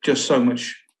just so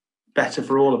much better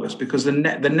for all of us, because the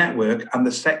network and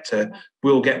the sector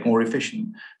will get more efficient.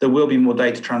 There will be more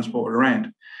data transported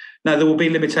around. Now, there will be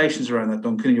limitations around that,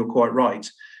 Duncan, and you're quite right.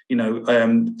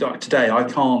 Today I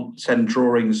can't send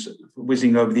drawings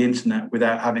whizzing over the internet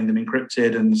without having them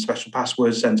encrypted and special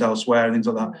passwords sent elsewhere and things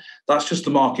like that. That's just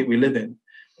the market we live in.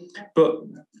 But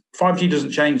 5G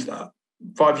doesn't change that.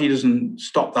 5G doesn't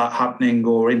stop that happening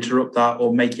or interrupt that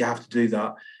or make you have to do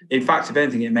that. In fact, if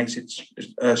anything, it makes it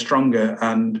stronger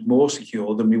and more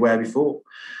secure than we were before.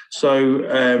 So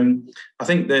I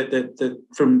think that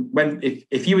from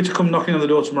if you were to come knocking on the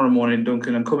door tomorrow morning,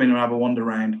 Duncan, and come in and have a wander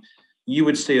around, you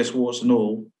would see us warts and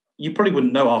all. You probably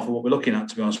wouldn't know half of what we're looking at,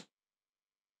 to be honest.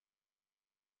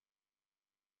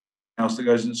 Else that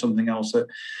goes into something else that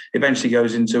eventually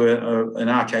goes into in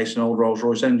our case, an old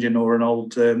Rolls-Royce engine or an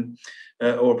old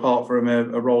or apart from a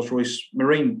Rolls-Royce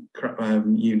marine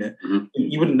unit. Mm-hmm.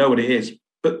 You wouldn't know what it is,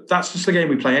 but that's just the game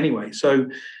we play anyway. So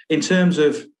in terms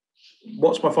of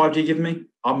what's my 5G giving me,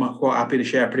 I'm quite happy to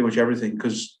share pretty much everything,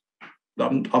 because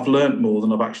I've learned more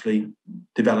than I've actually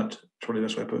developed. That's probably the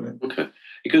best way of putting it. Okay,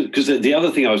 because the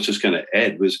other thing I was just going to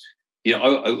add was,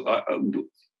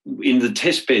 in the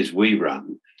test beds we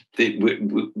run,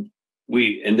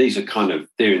 and these are kind of,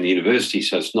 they're in the university,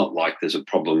 so it's not like there's a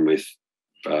problem with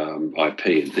IP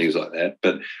and things like that.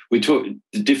 But we talk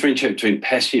the differentiate between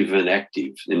passive and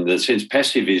active. In the sense,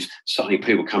 passive is something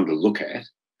people come to look at,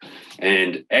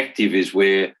 and active is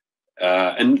where,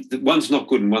 and one's not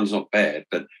good and one's not bad.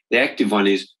 But the active one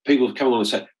is people come along and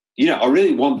say, I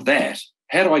really want that.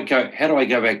 How do I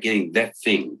go about getting that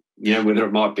thing? Whether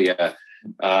it might be a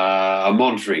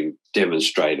monitoring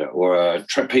demonstrator or a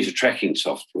piece of tracking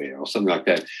software or something like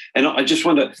that. And I just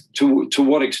wonder to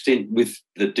what extent with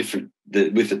the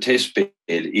test bed,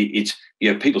 it's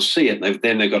people see it and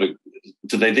then they've got to.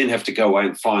 Do they then have to go away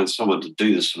and find someone to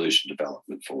do the solution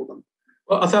development for them?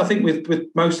 Well, I think with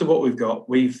most of what we've got,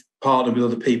 we've partnered with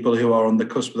other people who are on the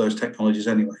cusp of those technologies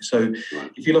anyway. So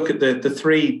if you look at the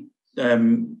three.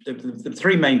 The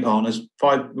three main partners,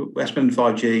 Westman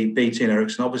 5G, BT and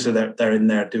Ericsson, obviously they're in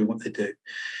there doing what they do.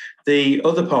 The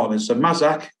other partners, so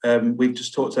Mazak, we've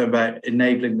just talked about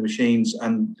enabling the machines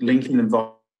and linking them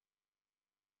 5G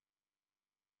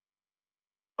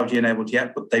enabled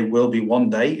yet, but they will be one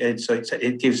day. So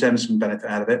it gives them some benefit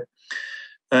out of it.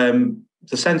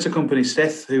 The sensor company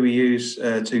Stith, who we use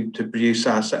to produce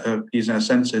using our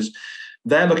sensors,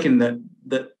 they're looking at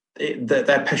that.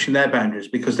 They're pushing their boundaries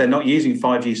because they're not using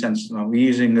 5G sensors now. We're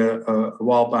using a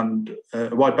wideband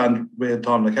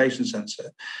real-time location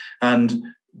sensor,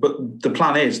 but the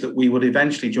plan is that we will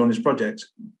eventually, during this project,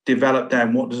 develop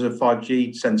down what does a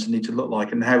 5G sensor need to look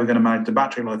like and how we're going to manage the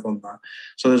battery life on that.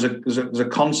 So there's a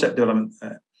concept development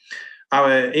there.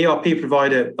 Our ERP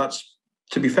provider, that's,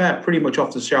 to be fair, pretty much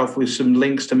off the shelf with some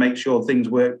links to make sure things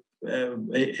work.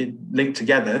 Linked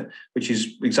together, which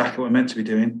is exactly what we're meant to be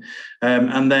doing.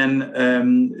 And then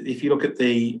if you look at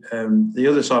the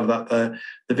other side of that,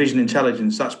 the vision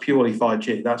intelligence, that's purely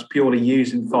 5G. That's purely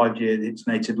using 5G at its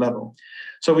native level.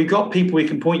 So we've got people we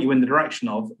can point you in the direction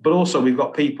of, but also we've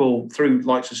got people through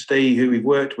likes of Steve who we've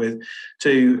worked with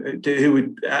who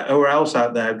are else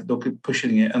out there look at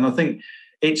pushing it. And I think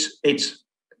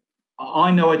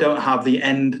I know I don't have the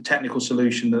end technical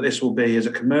solution that this will be as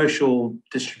a commercial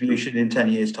distribution in 10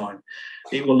 years' time.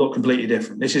 It will look completely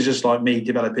different. This is just like me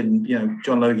developing,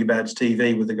 John Logie Baird's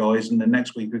TV with the guys, and then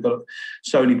next week we've got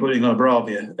Sony putting on a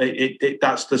Bravia.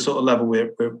 That's the sort of level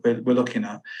we're looking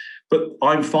at. But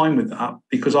I'm fine with that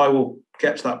because I will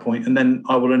get to that point, and then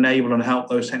I will enable and help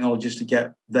those technologies to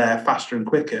get there faster and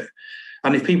quicker.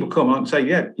 And if people come and say,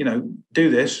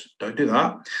 do this, don't do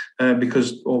that,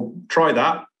 or try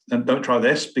that, and don't try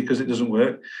this because it doesn't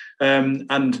work,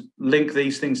 and link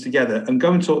these things together and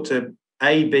go and talk to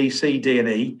A, B, C, D, and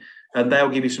E, and they'll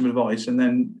give you some advice, and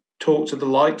then talk to the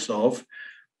likes of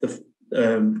the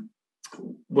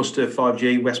Worcester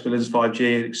 5G, West Midlands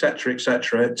 5G, et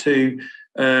cetera, to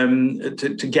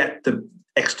get the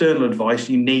external advice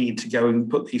you need to go and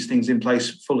put these things in place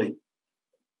fully.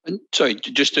 And sorry,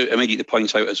 just to immediately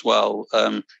point out as well,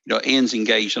 Ian's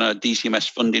engaged in a DCMS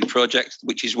funding project,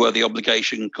 which is where the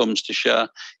obligation comes to share.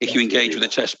 If you engage with a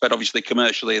test bed, obviously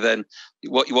commercially, then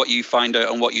what you find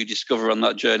out and what you discover on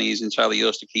that journey is entirely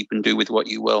yours to keep and do with what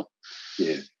you will.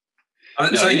 Yeah.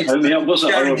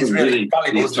 Sharing is really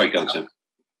valuable.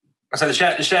 So the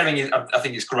sharing is, I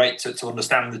think it's great to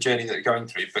understand the journey that you're going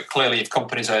through. But clearly, if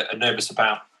companies are nervous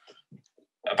about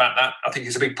that, I think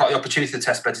it's a big part of the opportunity of the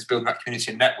test bed is building that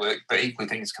community and network, but equally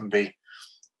things can be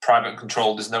private and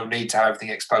controlled. There's no need to have everything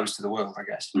exposed to the world, I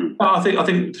guess. Well, I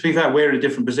think to be fair, we're in a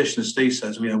different position, as Steve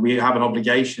says. We have an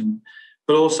obligation,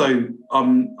 but also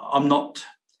I'm not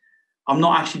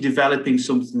actually developing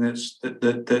something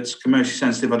that's commercially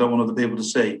sensitive. I don't want other people to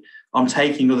see. I'm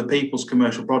taking other people's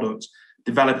commercial products,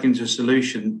 developing into a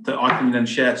solution that I can then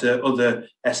share to other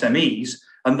SMEs.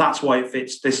 And that's why it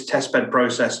fits this testbed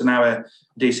process and our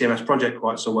DCMS project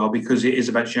quite so well, because it is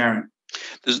about sharing.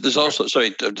 There's also,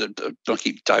 sorry, don't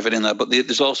keep diving in there, but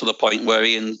there's also the point where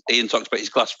Ian talks about his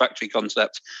glass factory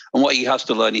concept and what he has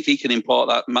to learn. If he can impart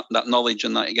that knowledge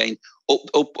and that again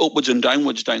upwards and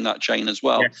downwards down that chain as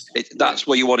well, yes. That's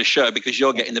where you want to share because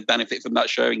you're getting the benefit from that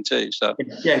sharing too. So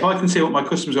yeah, if I can see what my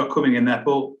customers got coming in their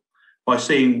port by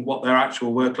seeing what their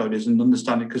actual workload is and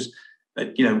understanding, because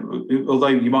although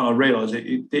you might not realise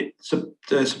it,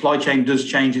 the supply chain does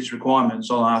change its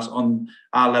requirements on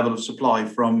our level of supply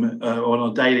from on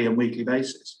a daily and weekly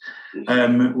basis.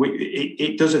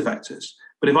 It does affect us.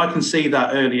 But if I can see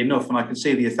that early enough and I can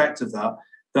see the effect of that,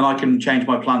 then I can change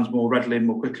my plans more readily and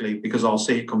more quickly because I'll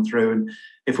see it come through. And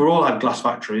if we all had glass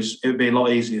factories, it would be a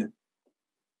lot easier.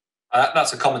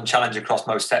 That's a common challenge across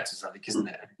most sectors, I think, isn't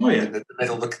it? Oh, yeah. The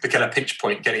middle, the kind of pinch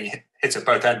point, getting hit at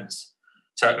both ends.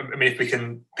 So, I mean, if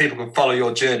people can follow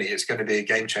your journey, it's going to be a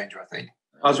game changer, I think.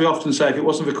 As we often say, if it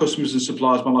wasn't for customers and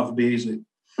suppliers, my life would be easy.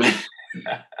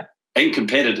 And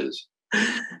competitors.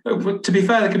 But to be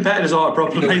fair, the competitors are a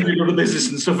problem. They do other business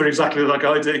and suffer exactly like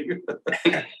I do.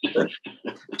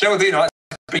 Geraldina, let's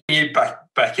bring you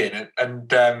back in,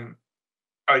 and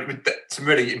with some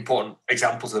really important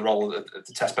examples of the role of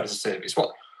the Testbed as a service.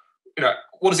 What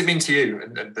does it mean to you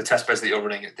and the test beds that you're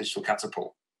running at Digital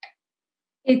Catapult?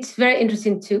 It's very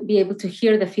interesting to be able to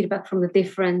hear the feedback from the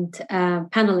different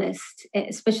panelists,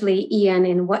 especially Ian,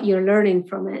 and what you're learning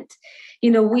from it.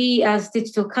 We as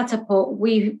Digital Catapult,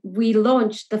 we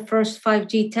launched the first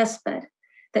 5G testbed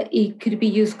that it could be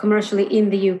used commercially in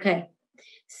the UK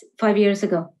 5 years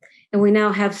ago. And we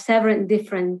now have 7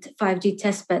 different 5G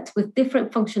testbeds with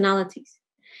different functionalities.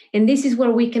 And this is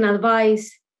where we can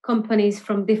advise companies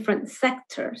from different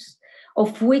sectors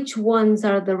of which ones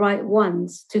are the right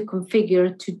ones to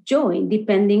configure to join,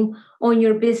 depending on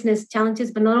your business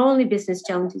challenges, but not only business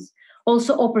challenges,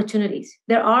 also opportunities.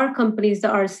 There are companies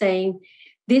that are saying,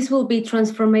 this will be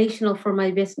transformational for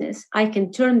my business. I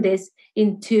can turn this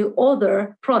into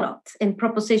other products and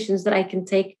propositions that I can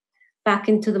take back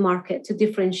into the market to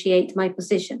differentiate my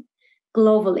position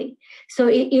globally. So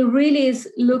it really is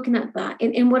looking at that.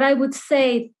 And what I would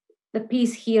say, the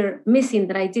piece here missing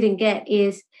that I didn't get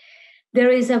is, there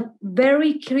is a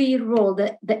very clear role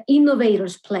that the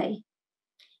innovators play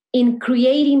in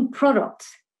creating products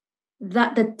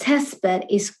that the testbed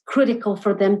is critical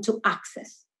for them to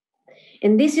access.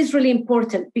 And this is really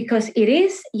important because it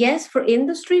is, yes, for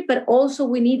industry, but also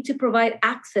we need to provide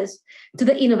access to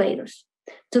the innovators,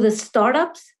 to the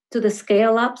startups, to the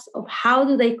scale-ups of how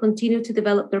do they continue to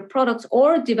develop their products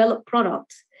or develop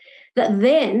products that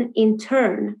then in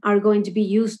turn are going to be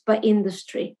used by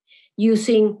industry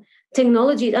using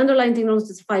technology, underlying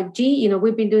technologies is 5G.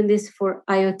 We've been doing this for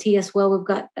IoT as well. We've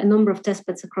got a number of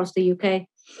testbeds across the UK.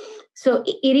 So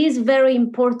it is very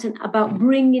important about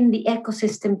bringing the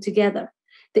ecosystem together,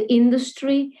 the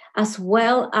industry, as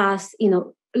well as,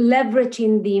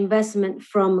 leveraging the investment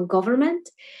from government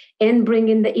and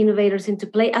bringing the innovators into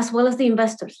play, as well as the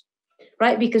investors,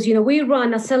 right? Because, we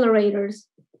run accelerators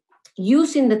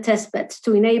using the testbeds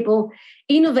to enable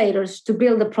innovators to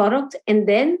build a product and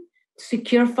then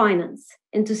secure finance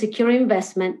and to secure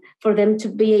investment for them to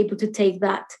be able to take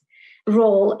that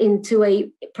role into a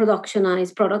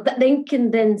productionized product that they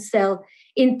can then sell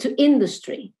into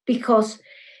industry. Because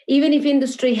even if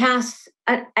industry has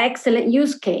an excellent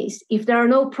use case, if there are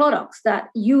no products that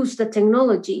use the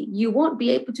technology, you won't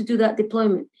be able to do that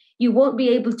deployment. You won't be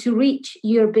able to reach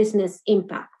your business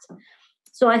impact.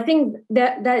 So I think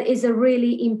that is a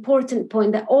really important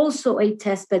point that also a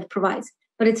testbed provides,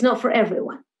 but it's not for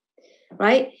everyone.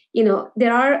 Right?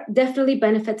 There are definitely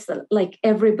benefits that like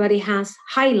everybody has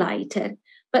highlighted,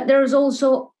 but there's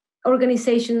also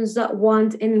organizations that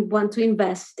want to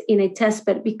invest in a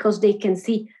testbed because they can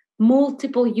see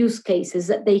multiple use cases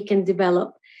that they can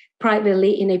develop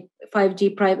privately in a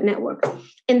 5G private network.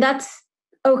 And that's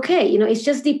okay. It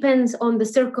just depends on the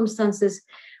circumstances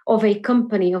of a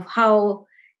company, of how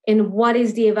and what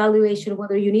is the evaluation,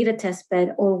 whether you need a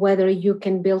testbed or whether you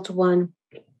can build one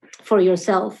for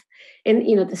yourself. And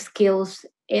the skills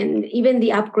and even the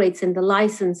upgrades and the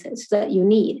licenses that you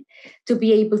need to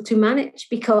be able to manage,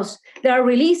 because there are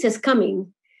releases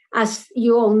coming, as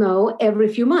you all know, every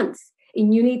few months,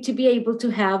 and you need to be able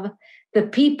to have the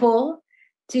people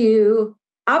to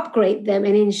upgrade them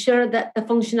and ensure that the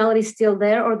functionality is still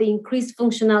there, or the increased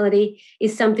functionality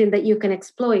is something that you can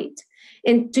exploit.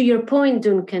 And to your point,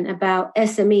 Duncan, about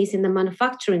SMEs in the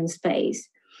manufacturing space,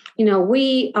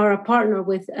 we are a partner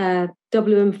with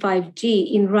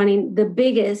WM5G in running the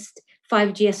biggest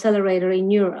 5G accelerator in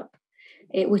Europe,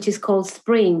 which is called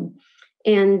Spring.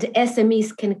 And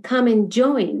SMEs can come and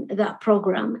join that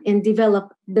program and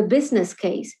develop the business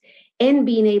case and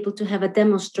being able to have a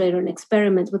demonstrator and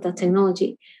experiment with that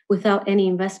technology without any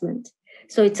investment.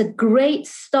 So it's a great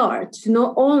start to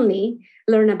not only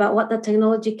learn about what the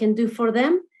technology can do for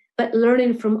them, but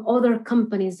learning from other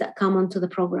companies that come onto the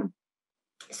program.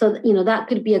 So, that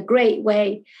could be a great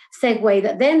segue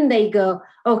that then they go,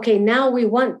 okay, now we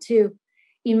want to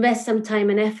invest some time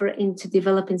and effort into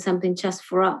developing something just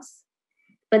for us.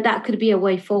 But that could be a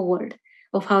way forward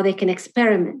of how they can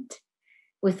experiment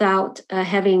without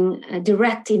having a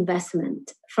direct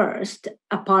investment first,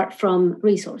 apart from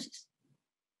resources.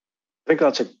 I think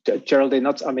that's Geraldine.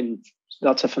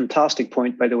 That's a fantastic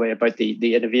point, by the way, about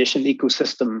the innovation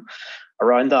ecosystem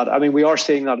around that. We are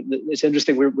seeing that. It's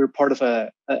interesting. We're part of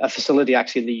a facility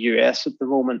actually in the US at the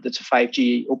moment. It's a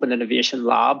 5G open innovation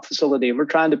lab facility, and we're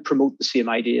trying to promote the same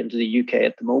idea into the UK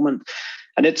at the moment.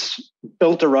 And it's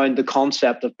built around the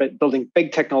concept of building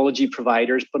big technology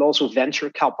providers, but also venture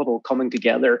capital coming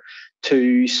together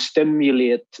to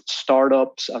stimulate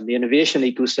startups and the innovation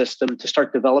ecosystem to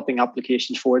start developing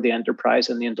applications for the enterprise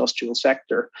and the industrial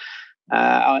sector.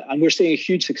 And we're seeing a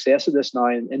huge success of this now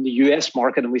in the US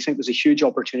market, and we think there's a huge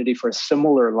opportunity for a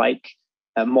similar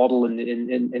model in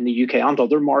the UK and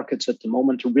other markets at the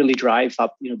moment to really drive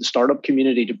up, the startup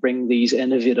community to bring these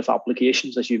innovative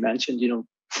applications, as you mentioned,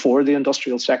 for the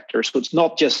industrial sector. So it's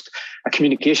not just a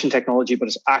communication technology, but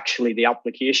it's actually the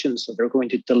applications that are going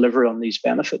to deliver on these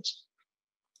benefits.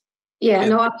 Yeah,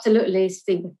 no, absolutely,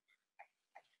 Stephen.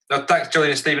 No, thanks,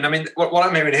 Geraldina and Stephen. I mean, what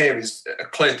I'm hearing here is a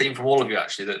clear theme from all of you,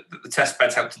 actually, that the test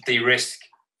beds help to de-risk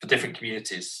for different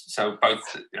communities. So both,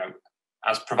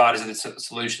 as providers of the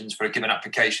solutions for a given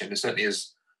application, and certainly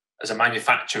as a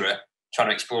manufacturer trying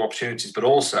to explore opportunities, but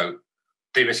also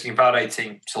de-risking and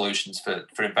validating solutions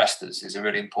for investors is a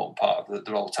really important part of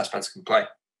the role test beds can play.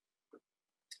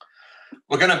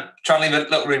 We're going to try and leave a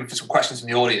little room for some questions from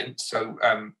the audience, so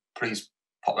please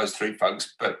pop those through,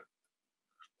 folks. But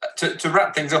to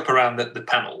wrap things up around the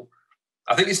panel,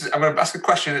 I'm going to ask a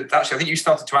question that actually I think you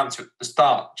started to answer at the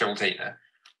start, Geraldina,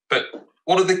 but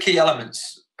what are the key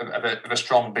elements of a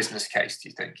strong business case, do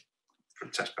you think, for a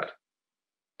testbed?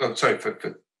 Oh, sorry,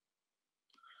 for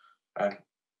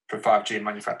 5G and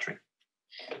manufacturing.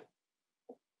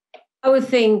 I would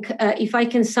think if I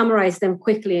can summarize them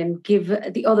quickly and give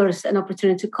the others an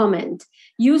opportunity to comment.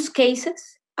 Use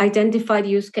cases, identified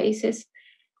use cases,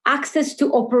 access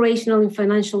to operational and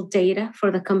financial data for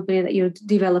the company that you're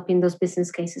developing those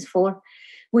business cases for.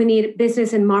 We need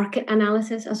business and market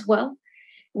analysis as well.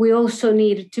 We also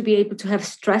need to be able to have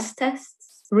stress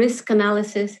tests, risk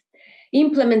analysis,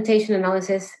 implementation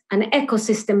analysis, and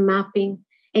ecosystem mapping,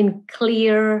 and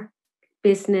clear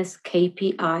business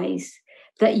KPIs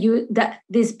that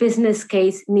this business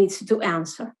case needs to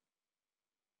answer.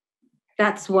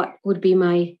 That's what would be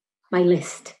my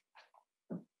list.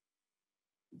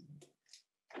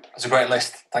 That's a great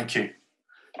list. Thank you.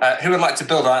 Who would like to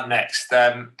build on that next?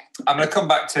 I'm going to come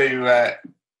back to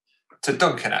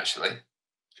Duncan, actually.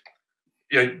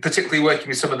 Particularly working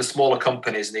with some of the smaller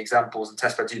companies and the examples and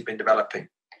test beds you've been developing.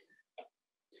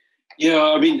 Yeah,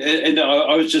 I mean, and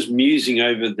I was just musing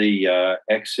over the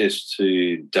access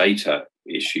to data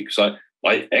issue, because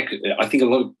I think a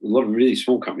lot of really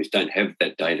small companies don't have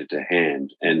that data to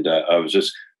hand, and I was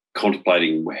just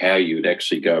contemplating how you would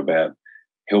actually go about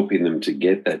helping them to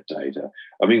get that data.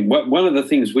 I mean, one of the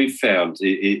things we've found,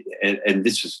 and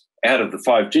this is out of the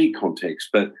 5G context,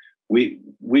 but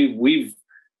we've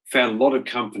found a lot of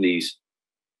companies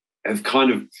have kind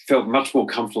of felt much more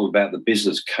comfortable about the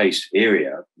business case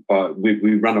area. But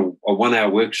we run a 1-hour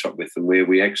workshop with them where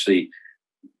we actually,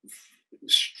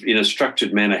 in a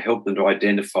structured manner, help them to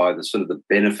identify the sort of the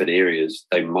benefit areas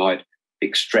they might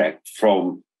extract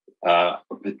from a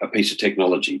piece of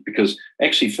technology. Because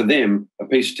actually for them, a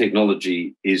piece of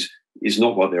technology is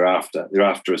not what they're after. They're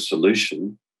after a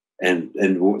solution and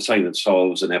something that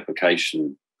solves an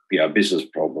application, a business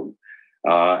problem.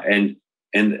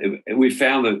 And we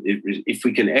found that if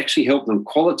we can actually help them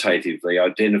qualitatively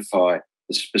identify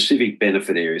the specific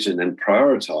benefit areas and then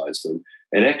prioritise them,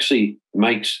 it actually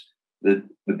makes the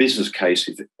business case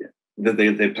that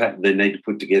they need to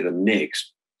put together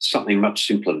next something much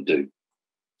simpler to do.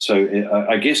 So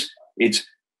I guess it's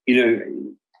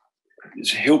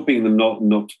helping them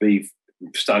not to be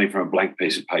starting from a blank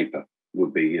piece of paper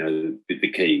would be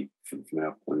the key from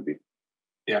our point of view.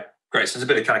 Yeah. Great. So there's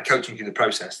a bit of kind of coaching through the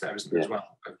process there, isn't there, as well,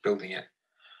 of building it.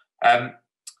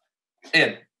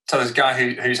 Ian, so there's a guy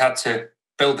who's had to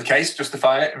build the case,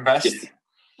 justify it, invest. Yeah.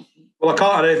 Well, I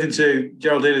can't add anything to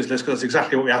Geraldina's list because that's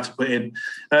exactly what we had to put in.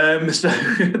 So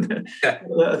yeah.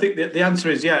 I think the answer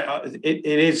is, it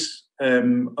is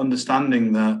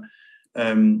understanding that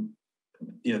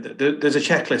there's a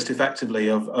checklist effectively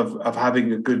of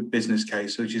having a good business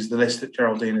case, which is the list that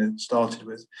Geraldina started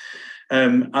with.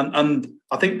 And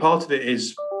I think part of it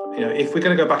is, if we're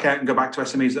going to go back out and go back to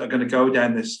SMEs that are going to go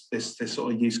down this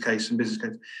sort of use case and business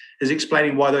case, is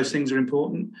explaining why those things are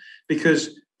important.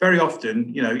 Because very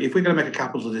often, if we're going to make a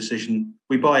capital decision,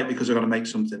 we buy it because we're going to make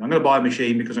something. I'm going to buy a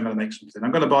machine because I'm going to make something.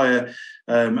 I'm going to buy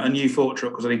a new fork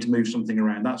truck because I need to move something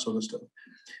around, that sort of stuff.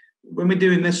 When we're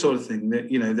doing this sort of thing,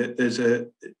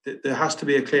 that there has to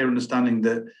be a clear understanding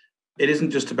that it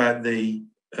isn't just about the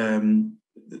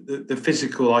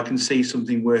physical. I can see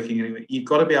something working. You've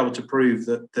got to be able to prove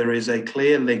that there is a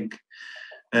clear link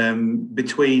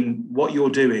between what you're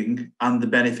doing and the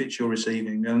benefits you're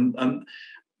receiving. And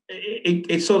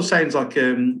it sort of sounds like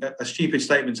a stupid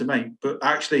statement to make, but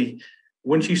actually,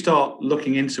 once you start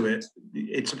looking into it,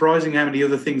 it's surprising how many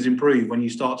other things improve when you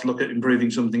start to look at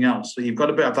improving something else. So you've got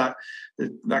to have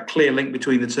that clear link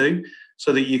between the two,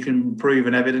 so that you can prove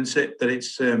and evidence it, that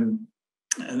it's that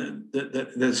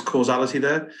there's causality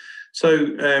there.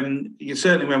 So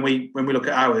certainly when we look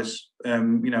at ours,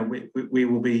 we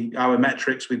will be, our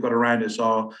metrics we've got around us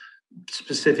are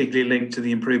specifically linked to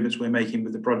the improvements we're making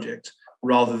with the project,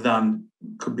 rather than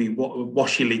could be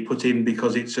washily put in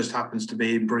because it just happens to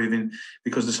be improving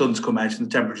because the sun's come out and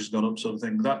the temperature's gone up, sort of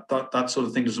thing. That sort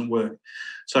of thing doesn't work.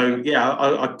 So yeah,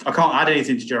 I can't add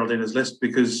anything to Geraldina's list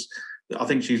because I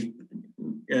think she's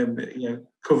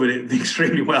covered it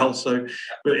extremely well. So,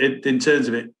 but in terms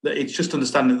of it, it's just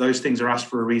understanding that those things are asked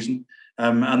for a reason,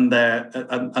 and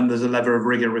there's a level of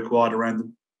rigor required around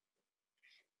them.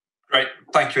 Great,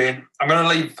 thank you, Ian. I'm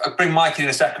going to bring Mike in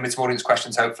a second with some audience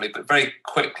questions, hopefully, but very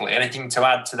quickly, anything to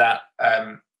add to that,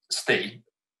 Steve?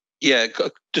 Yeah,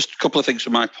 just a couple of things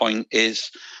from my point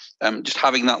is just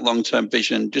having that long-term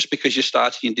vision. Just because you're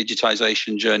starting your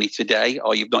digitization journey today,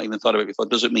 or you've not even thought of it before,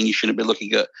 doesn't mean you shouldn't be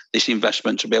looking at this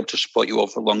investment to be able to support you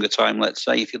over a longer time. Let's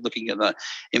say if you're looking at that,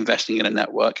 investing in a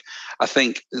network, I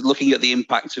think looking at the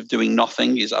impact of doing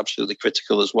nothing is absolutely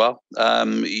critical as well.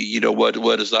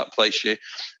 Where does that place you?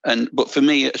 But for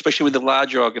me, especially with the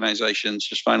larger organizations,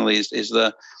 just finally is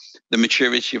the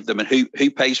maturity of them and who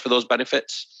pays for those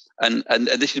benefits. And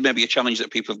this is maybe a challenge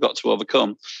that people have got to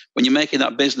overcome. When you're making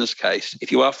that business case,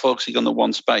 if you are focusing on the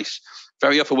one space,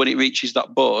 very often when it reaches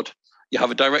that board, you have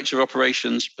a director of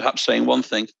operations perhaps saying one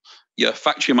thing, your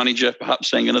factory manager perhaps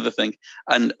saying another thing.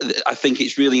 And I think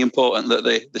it's really important that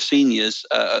the seniors,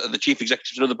 the chief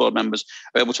executives and other board members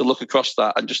are able to look across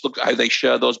that and just look at how they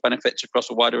share those benefits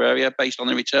across a wider area based on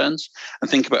the returns,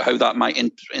 and think about how that might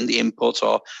in the input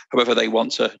or however they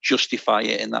want to justify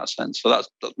it in that sense. So that's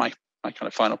my kind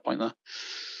of final point there.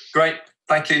 Great,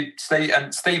 thank you, Steve.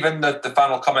 And Stephen, the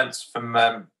final comments from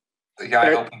the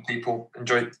guy helping people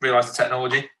realise the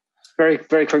technology. Very,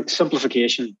 very quick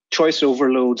simplification. Choice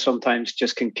overload sometimes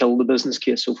just can kill the business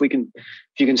case. So if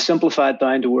you can simplify it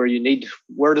down to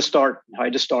where to start, how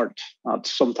to start, that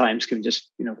sometimes can just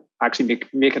actually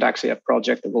make it actually a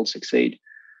project that will succeed.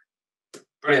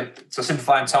 Brilliant. So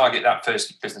simplify and target that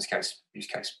first business case, use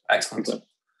case. Excellent. Okay.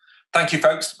 Thank you,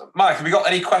 folks. Mike, have we got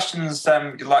any questions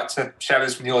you'd like to share with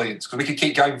us from the audience? Because we could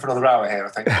keep going for another hour here, I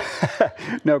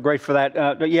think. No, great for that.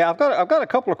 I've got a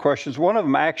couple of questions. One of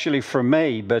them actually for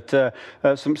me, but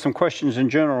some questions in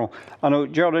general. I know,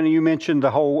 Geraldina, you mentioned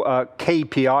the whole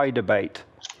KPI debate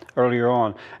earlier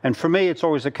on. And for me, it's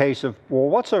always a case of, well,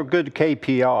 what's a good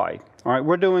KPI? All right,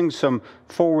 we're doing some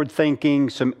forward thinking,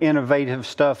 some innovative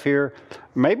stuff here.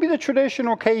 Maybe the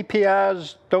traditional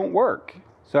KPIs don't work.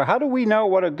 So how do we know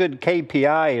what a good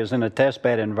KPI is in a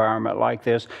testbed environment like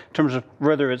this in terms of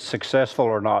whether it's successful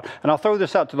or not? And I'll throw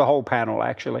this out to the whole panel,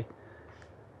 actually.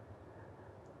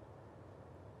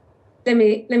 Let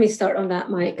me start on that,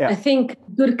 Mike. Yeah. I think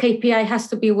good KPI has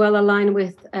to be well aligned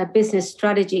with business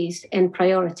strategies and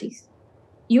priorities.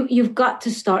 You've got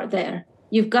to start there.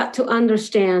 You've got to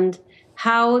understand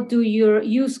how do your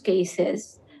use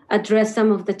cases address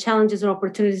some of the challenges or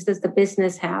opportunities that the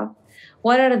business have.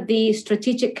 What are the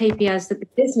strategic KPIs that the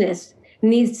business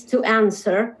needs to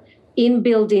answer in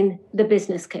building the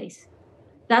business case?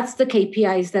 That's the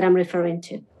KPIs that I'm referring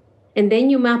to. And then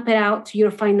you map it out to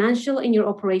your financial and your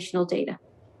operational data.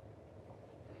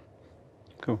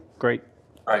 Cool, great.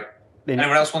 Right.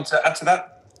 Anyone else want to add to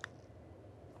that?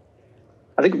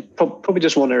 I think probably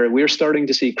just one area we're starting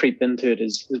to see creep into it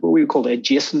is what we call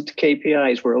adjacent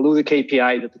KPIs, where although the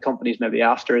KPI that the company's maybe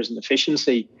after is an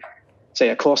efficiency, say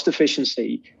a cost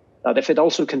efficiency, that if it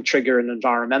also can trigger an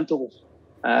environmental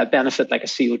benefit like a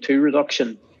CO2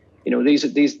 reduction,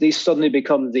 these suddenly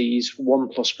become these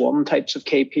 1+1 types of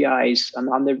KPIs,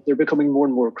 and they're becoming more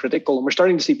and more critical. And we're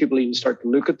starting to see people even start to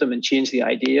look at them and change the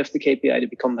idea of the KPI to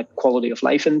become like quality of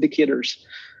life indicators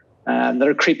that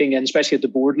are creeping in, especially at the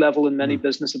board level in many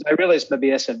businesses. I realize maybe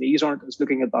SMEs aren't as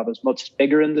looking at that as much as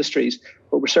bigger industries,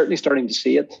 but we're certainly starting to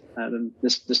see it.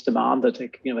 This demand that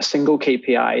a single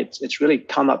KPI, it's really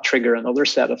cannot trigger another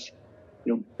set of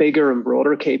bigger and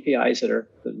broader KPIs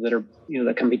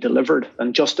that can be delivered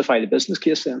and justify the business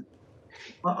case. Then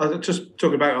I just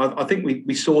talk about. I think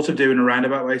we sort of do in a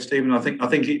roundabout way, Stephen. I think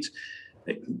it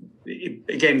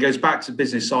again goes back to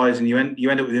business size, and you end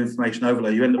up with information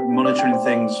overload. You end up monitoring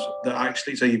things that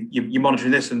actually, so you're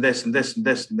monitoring this and this and this and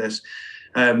this and this.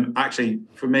 Actually,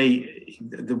 for me,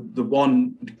 the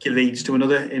one leads to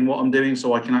another in what I'm doing,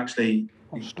 so I can actually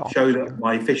show that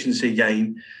my efficiency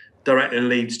gain directly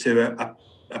leads to a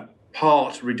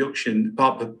part for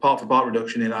part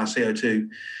reduction in our CO2.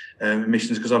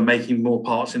 emissions because I'm making more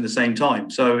parts in the same time.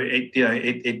 So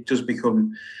it does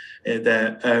become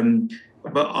there.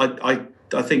 But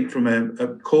I think from a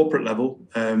corporate level,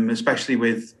 especially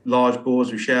with large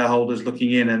boards with shareholders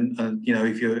looking in, and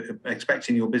if you're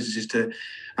expecting your businesses to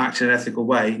act in an ethical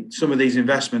way, some of these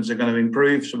investments are going to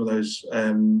improve some of those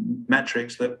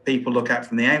metrics that people look at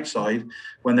from the outside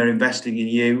when they're investing in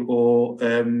you or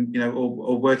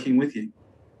working with you.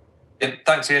 Yeah,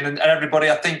 thanks, Ian, and everybody.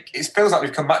 I think it feels like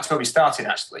we've come back to where we started.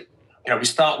 Actually, we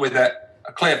start with a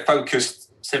clear,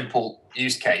 focused, simple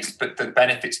use case, but the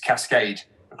benefits cascade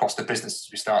across the business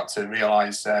as we start to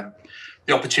realise the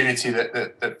opportunity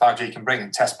that 5G can bring,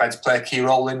 and test beds play a key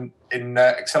role in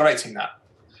accelerating that.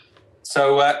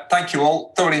 So thank you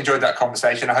all. Thoroughly enjoyed that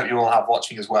conversation. I hope you all have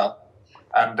watching as well.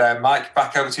 And Mike,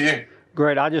 back over to you.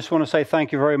 Great. I just want to say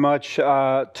thank you very much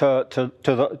to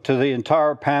the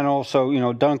entire panel.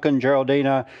 So, Duncan,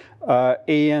 Geraldina,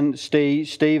 Ian,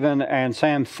 Stephen, and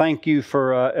Sam, thank you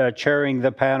for chairing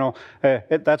the panel.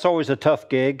 That's always a tough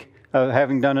gig,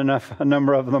 having done a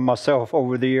number of them myself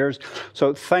over the years.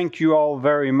 So thank you all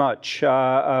very much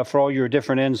for all your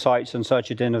different insights and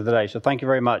such at the end of the day. So thank you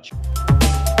very much.